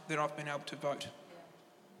life that I've been able to vote.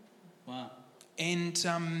 Wow. And,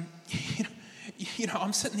 I'm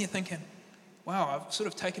sitting there thinking, wow, I've sort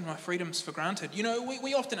of taken my freedoms for granted.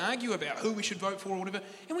 We often argue about who we should vote for or whatever,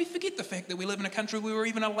 and we forget the fact that we live in a country where we're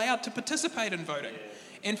even allowed to participate in voting.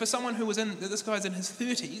 And for someone who this guy's in his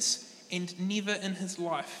 30s, and never in his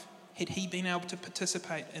life had he been able to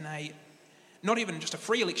participate in not even just a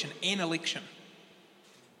free election, an election,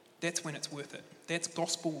 that's when it's worth it. That's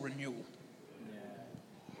gospel renewal.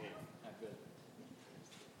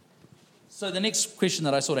 So the next question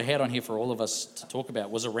that I sort of had on here for all of us to talk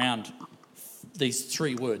about was around these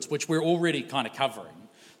three words, which we're already kind of covering.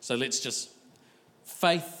 So let's just,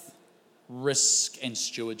 faith, risk, and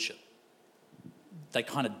stewardship. They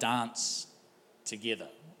kind of dance together,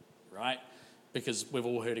 right? Because we've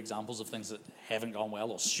all heard examples of things that haven't gone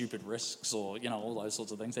well, or stupid risks, or all those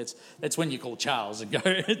sorts of things. That's when you call Charles and go,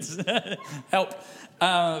 help.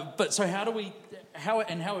 But so how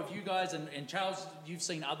have you guys and Charles? You've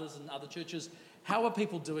seen others in other churches. How are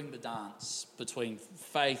people doing the dance between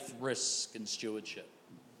faith, risk, and stewardship?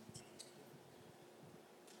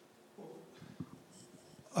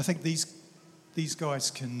 I think these guys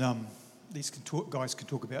can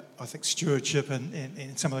talk about, I think, stewardship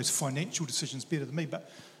and some of those financial decisions better than me. But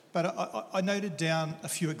But I noted down a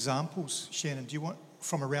few examples, Shannon. Do you want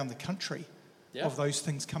from around the country of those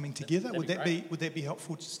things coming together? Would that be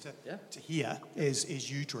helpful just to hear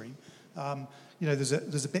as you dream?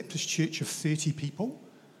 There's a Baptist church of 30 people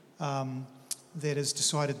that has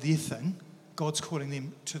decided their thing. God's calling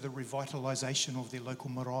them to the revitalisation of their local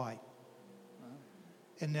marae.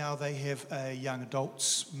 And now they have a young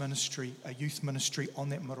adults ministry, a youth ministry on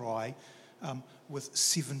that marae with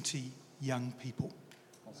 70 young people.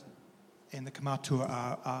 Awesome. And the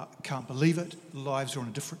kamatua can't believe it. Lives are on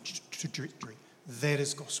a different trajectory. That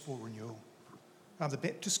is gospel renewal. The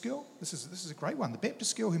Baptist girl, this is a great one. The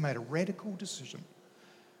Baptist girl who made a radical decision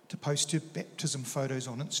to post her baptism photos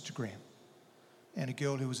on Instagram. And a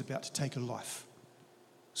girl who was about to take her life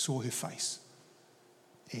saw her face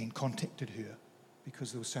and contacted her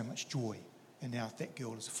because there was so much joy. And now that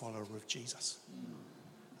girl is a follower of Jesus.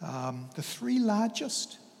 The 3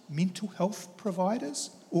 largest mental health providers,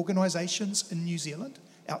 organisations in New Zealand,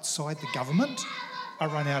 outside the government, are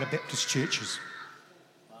run out of Baptist churches.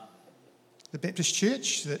 The Baptist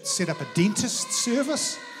church that set up a dentist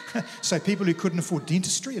service, so people who couldn't afford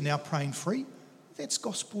dentistry are now praying free, that's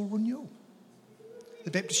gospel renewal.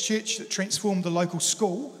 The Baptist church that transformed the local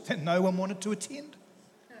school that no one wanted to attend,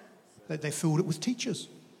 they filled it with teachers.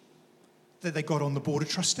 That they got on the board of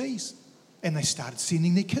trustees and they started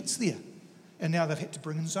sending their kids there. And now they've had to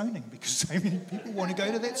bring in zoning because so many people want to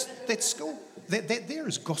go to that school. That there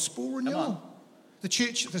is gospel renewal. The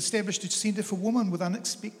church that established a centre for women with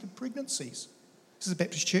unexpected pregnancies. This is a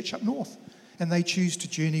Baptist church up north. And they choose to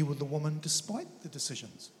journey with the woman despite the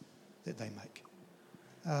decisions that they make.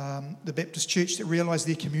 The Baptist church that realised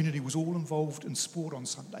their community was all involved in sport on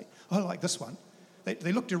Sunday. I like this one.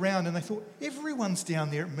 They looked around and they thought, everyone's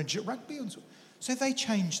down there at midget rugby. So they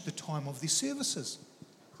changed the time of their services.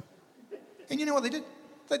 And you know what they did?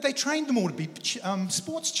 They trained them all to be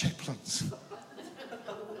sports chaplains.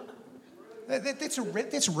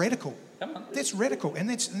 That's radical. Come on. That's radical, and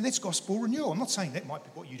that's gospel renewal. I'm not saying that might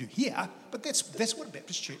be what you do here, but that's what a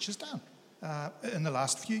Baptist church has done in the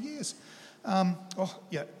last few years.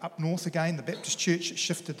 Up north again, the Baptist church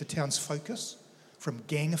shifted the town's focus from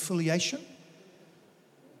gang affiliation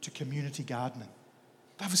to community gardening.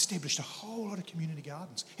 They've established a whole lot of community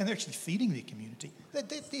gardens, and they're actually feeding their community. That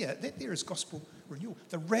there is gospel renewal.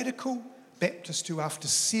 The radical Baptist who, after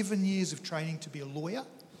 7 years of training to be a lawyer,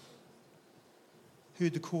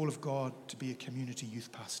 heard the call of God to be a community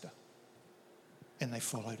youth pastor, and they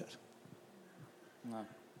followed it. No.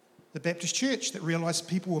 The Baptist church that realised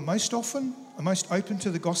people were most open to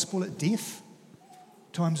the gospel at death,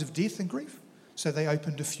 times of death and grief, so they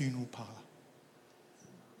opened a funeral parlour,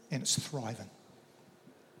 and it's thriving.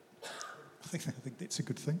 I think that's a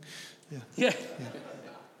good thing. Yeah.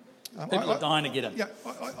 People are dying to get in. Yeah,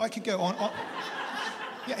 I could go on.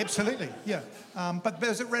 Yeah, absolutely. Yeah, but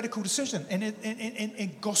there's a radical decision,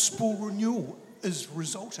 and gospel renewal is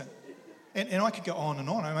resulting. And I could go on and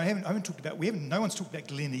on. I haven't talked about. No one's talked about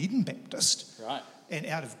Glen Eden Baptist. Right. And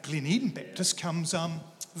out of Glen Eden Baptist comes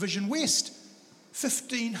Vision West,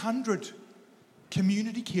 1,500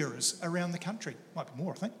 community carers around the country. Might be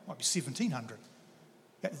more, I think. Might be 1,700.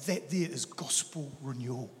 That there is gospel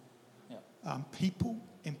renewal. Yeah. People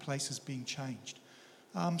and places being changed.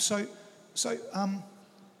 That'd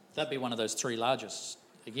be one of those 3 largest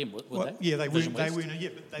again, would they? Yeah, they Vision weren't. West?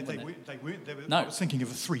 They weren't. No. I was thinking of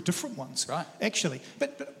the 3 different ones. Right. Actually,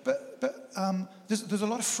 but there's a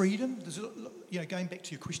lot of freedom. There's going back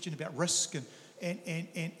to your question about risk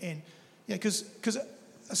and because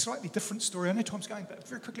a slightly different story. I know time's going, but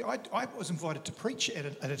very quickly, I was invited to preach at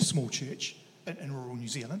a small church in rural New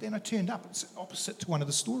Zealand, and I turned up. It's opposite to one of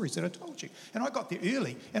the stories that I told you. And I got there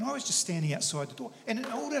early, and I was just standing outside the door, and an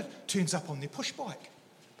older turns up on their push bike,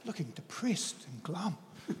 looking depressed and glum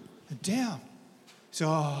and down. So,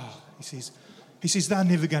 he says, they're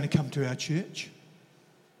never going to come to our church.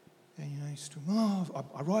 And he's talking,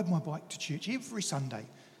 I ride my bike to church every Sunday.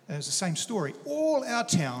 And it's the same story. All our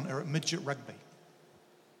town are at midget rugby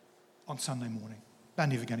on Sunday morning. They're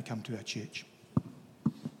never going to come to our church.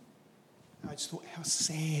 I just thought how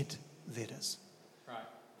sad that is.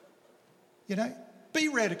 Right. Be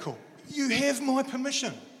radical. You have my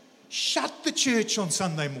permission. Shut the church on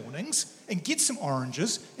Sunday mornings and get some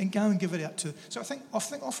oranges and go and give it out to. So I think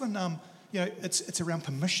often it's around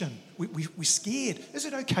permission. We're scared. Is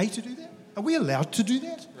it okay to do that? Are we allowed to do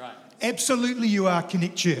that? Right. Absolutely, you are,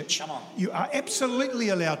 Connect Church. Come on. You are absolutely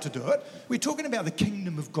allowed to do it. We're talking about the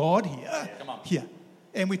kingdom of God here. Come on. Here.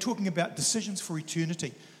 And we're talking about decisions for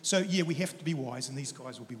eternity. So, we have to be wise, and these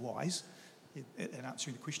guys will be wise in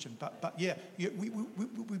answering the question. But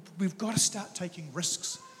we've got to start taking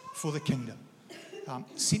risks for the kingdom.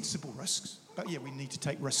 sensible risks. But yeah, we need to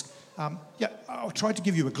take risk. I'll try to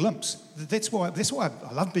give you a glimpse. That's why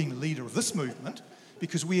I love being the leader of this movement,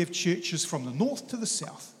 because we have churches from the north to the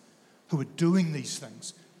south who are doing these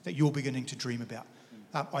things that you're beginning to dream about.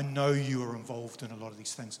 I know you are involved in a lot of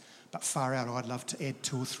these things, but far out, I'd love to add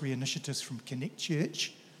 2 or 3 initiatives from Connect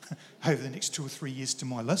Church over the next 2 or 3 years to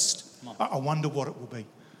my list. I wonder what it will be.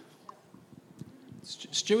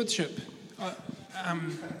 Stewardship.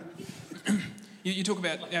 You talk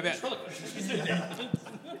about.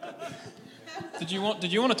 Did you want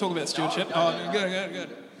to talk about stewardship? Oh, good.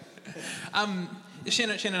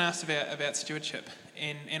 Shanan asked about stewardship,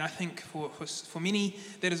 and I think for many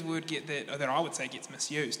that is a word that I would say gets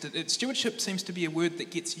misused. Stewardship seems to be a word that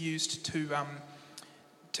gets used to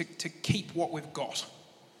keep what we've got.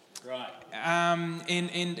 Right. And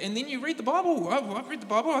then you read the Bible. I've read the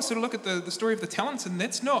Bible. I sort of look at the story of the talents, and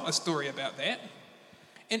that's not a story about that.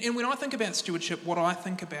 And when I think about stewardship, what I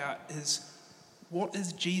think about is, what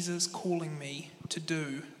is Jesus calling me to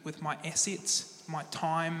do with my assets, my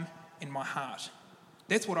time, and my heart?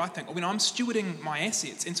 That's what I think. When I'm stewarding my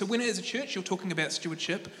assets, and so when as a church you're talking about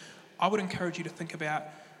stewardship, I would encourage you to think about,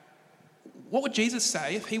 what would Jesus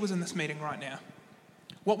say if he was in this meeting right now?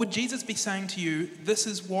 What would Jesus be saying to you? This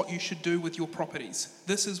is what you should do with your properties.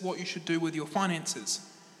 This is what you should do with your finances.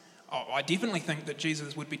 Oh, I definitely think that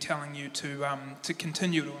Jesus would be telling you to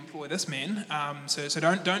continue to employ this man. So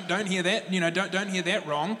don't hear that. Don't hear that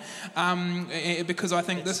wrong, because I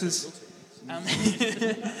think this is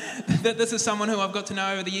that this is someone who I've got to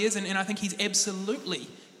know over the years, and I think he's absolutely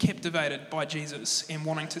captivated by Jesus and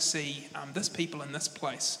wanting to see this people in this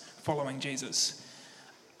place following Jesus.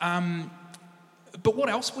 But what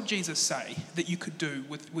else would Jesus say that you could do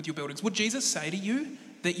with your buildings? Would Jesus say to you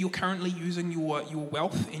that you're currently using your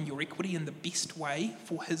wealth and your equity in the best way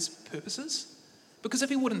for his purposes? Because if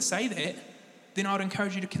he wouldn't say that, then I would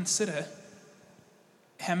encourage you to consider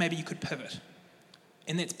how maybe you could pivot.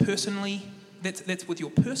 And that's with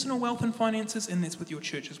your personal wealth and finances, and that's with your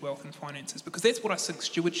church's wealth and finances. Because that's what I think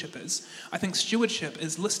stewardship is. I think stewardship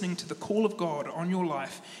is listening to the call of God on your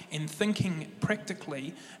life and thinking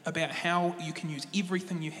practically about how you can use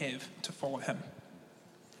everything you have to follow him.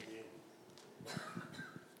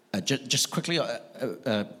 Just quickly,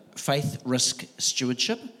 faith, risk,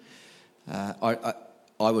 stewardship. I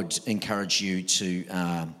would encourage you to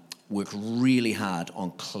work really hard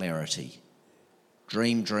on clarity.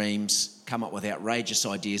 Dream dreams, come up with outrageous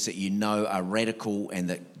ideas that you know are radical and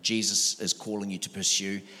that Jesus is calling you to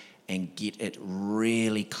pursue, and get it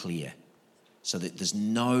really clear so that there's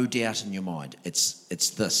no doubt in your mind. It's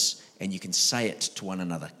this, and you can say it to one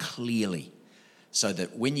another clearly, so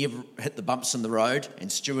that when you've hit the bumps in the road and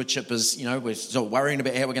stewardship is, we're still worrying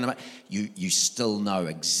about how we're going to make, you still know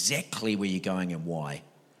exactly where you're going and why.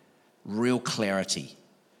 Real clarity.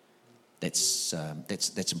 That's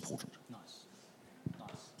important. Nice.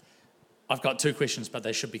 I've got 2 questions, but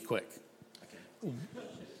they should be quick. Okay.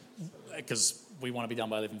 Because we want to be done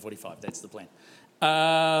by 11:45. That's the plan.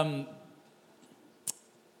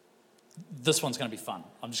 This one's going to be fun.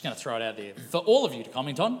 I'm just going to throw it out there for all of you to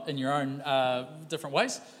comment on in your own different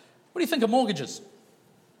ways. What do you think of mortgages?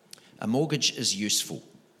 A mortgage is useful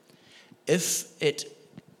if it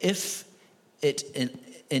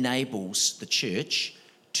enables the church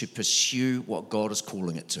to pursue what God is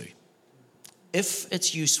calling it to. If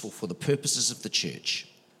it's useful for the purposes of the church.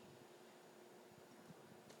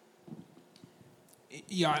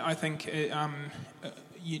 Yeah, I think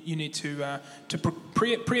you need to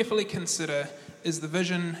prayerfully consider, is the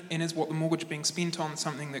vision and is what the mortgage being spent on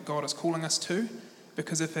something that God is calling us to?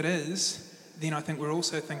 Because if it is, then I think we're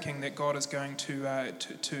also thinking that God is going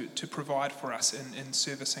to provide for us in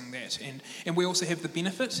servicing that. And we also have the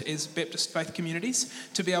benefit as Baptist faith communities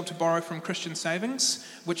to be able to borrow from Christian savings,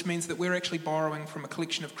 which means that we're actually borrowing from a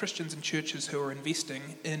collection of Christians and churches who are investing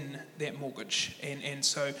in that mortgage. And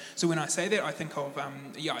so when I say that, I think of,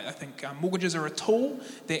 mortgages are a tool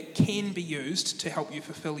that can be used to help you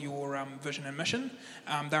fulfill your vision and mission.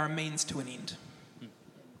 They're a means to an end.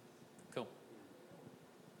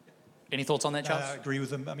 Any thoughts on that, Charles? I agree with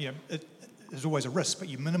them. There's always a risk, but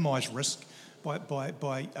you minimise risk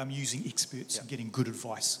by using experts and getting good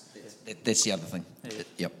advice. That's the other thing. Yeah.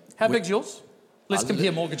 Yep. How big's yours? Let's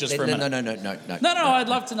compare mortgages for a minute. No. I'd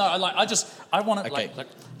love to know. I want it. Okay.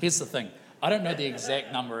 Here's the thing. I don't know the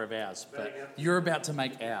exact number of ours, but you're about to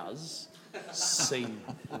make ours seem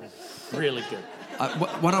really good.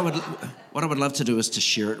 What I would love to do is to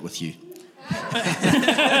share it with you.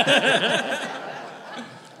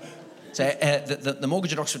 So the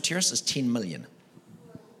mortgage at Oxford Terrace is 10 million.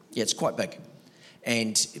 Yeah, it's quite big.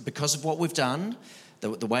 And because of what we've done,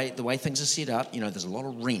 the way things are set up, there's a lot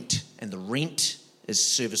of rent, and the rent is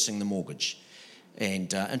servicing the mortgage.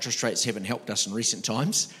 And interest rates haven't helped us in recent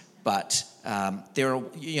times, but there are,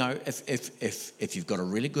 if you've got a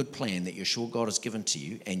really good plan that you're sure God has given to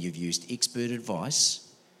you, and you've used expert advice,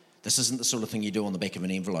 this isn't the sort of thing you do on the back of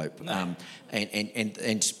an envelope. No.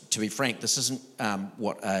 And to be frank, this isn't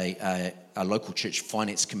what a local church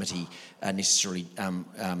finance committee necessarily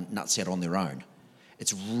nuts out on their own.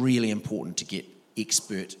 It's really important to get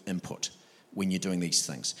expert input when you're doing these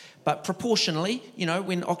things. But proportionally,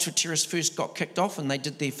 when Oxford Terrace first got kicked off and they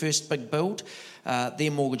did their first big build,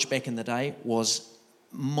 their mortgage back in the day was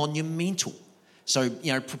monumental. So,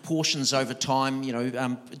 proportions over time,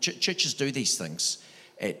 churches do these things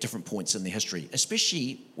at different points in their history,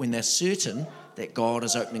 especially when they're certain that God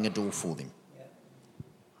is opening a door for them.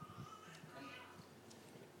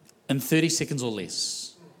 In 30 seconds or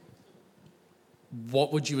less,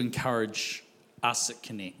 what would you encourage us at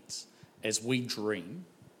Connect as we dream,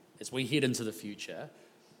 as we head into the future?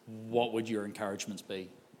 What would your encouragements be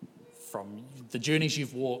from the journeys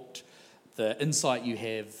you've walked, the insight you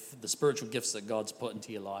have, the spiritual gifts that God's put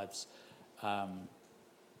into your lives? What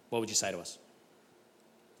would you say to us?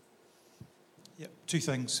 Yep, two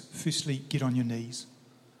things. Firstly, get on your knees.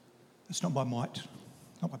 It's not by might,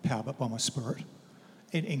 not by power, but by my spirit.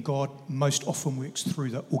 And God most often works through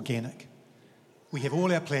the organic. We have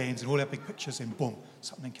all our plans and all our big pictures, and boom,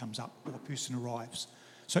 something comes up, or a person arrives.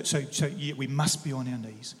 So yeah, we must be on our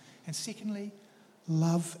knees. And secondly,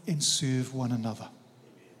 love and serve one another.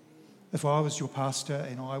 If I was your pastor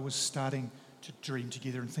and I was starting to dream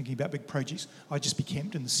together and thinking about big projects, I'd just be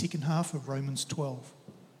camped in the second half of Romans 12.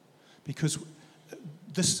 Because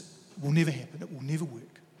this will never happen, it will never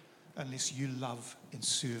work, unless you love and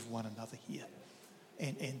serve one another here.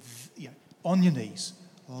 And on your knees,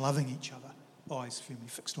 loving each other, eyes firmly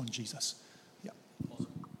fixed on Jesus. Yeah.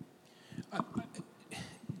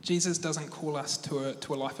 Jesus doesn't call us to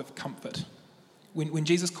a life of comfort. When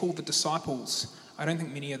Jesus called the disciples, I don't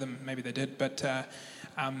think many of them, maybe they did, but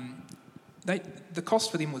the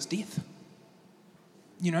cost for them was death.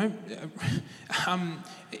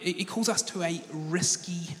 It calls us to a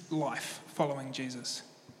risky life following Jesus.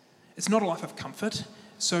 It's not a life of comfort.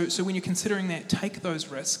 So when you're considering that, take those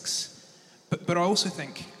risks. But I also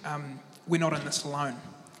think we're not in this alone.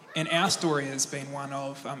 And our story has been one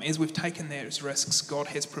of, as we've taken those risks, God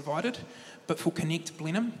has provided. But for Connect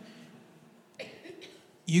Blenheim,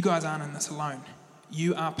 you guys aren't in this alone.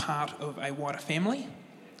 You are part of a wider family.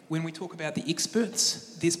 When we talk about the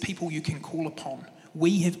experts, there's people you can call upon.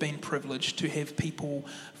 We have been privileged to have people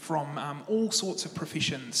from all sorts of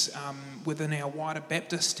professions within our wider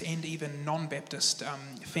Baptist and even non-Baptist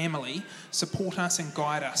family support us and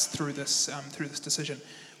guide us through this decision.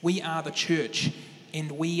 We are the church, and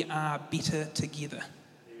we are better together.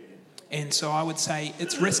 And so I would say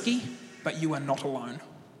it's risky, but you are not alone.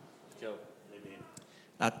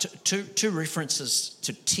 Two references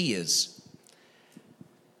to tears.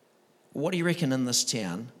 What do you reckon in this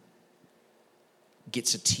town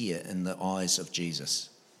gets a tear in the eyes of Jesus?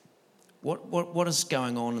 What is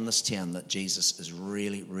going on in this town that Jesus is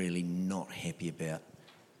really, really not happy about?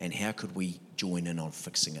 And how could we join in on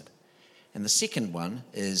fixing it? And the second one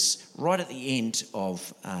is right at the end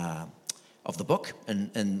of the book,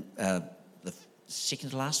 in the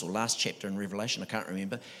second to last or last chapter in Revelation, I can't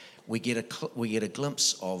remember. We get a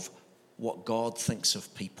glimpse of what God thinks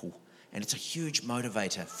of people, and it's a huge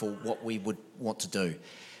motivator for what we would want to do.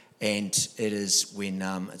 And it is when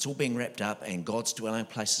it's all being wrapped up and God's dwelling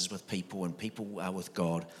places with people and people are with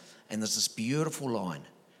God. And there's this beautiful line,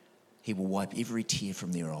 He will wipe every tear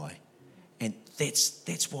from their eye. And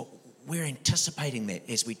that's what we're anticipating, that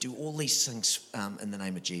as we do all these things in the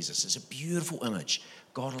name of Jesus. It's a beautiful image.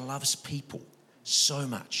 God loves people so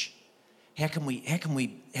much. How can we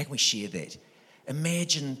share that?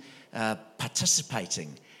 Imagine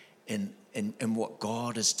participating in what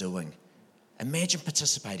God is doing. Imagine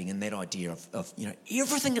participating in that idea of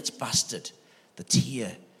everything that's busted. The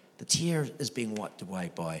tear is being wiped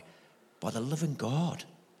away by the living God.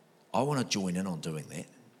 I want to join in on doing that.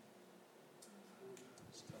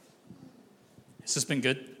 Has this been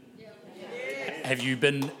good? Yeah. Have you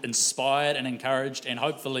been inspired and encouraged and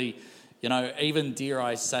hopefully, even dare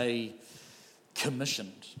I say,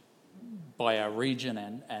 commissioned by our region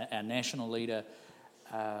and our national leader?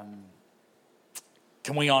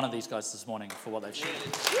 Can we honour these guys this morning for what they've shared?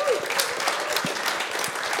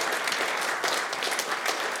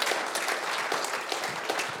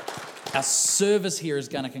 Our service here is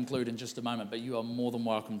going to conclude in just a moment, but you are more than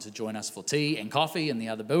welcome to join us for tea and coffee in the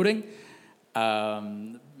other building.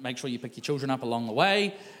 Make sure you pick your children up along the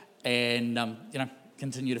way, and come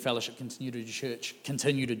continue to fellowship, continue to do church,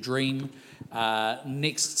 continue to dream.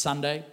 Next Sunday,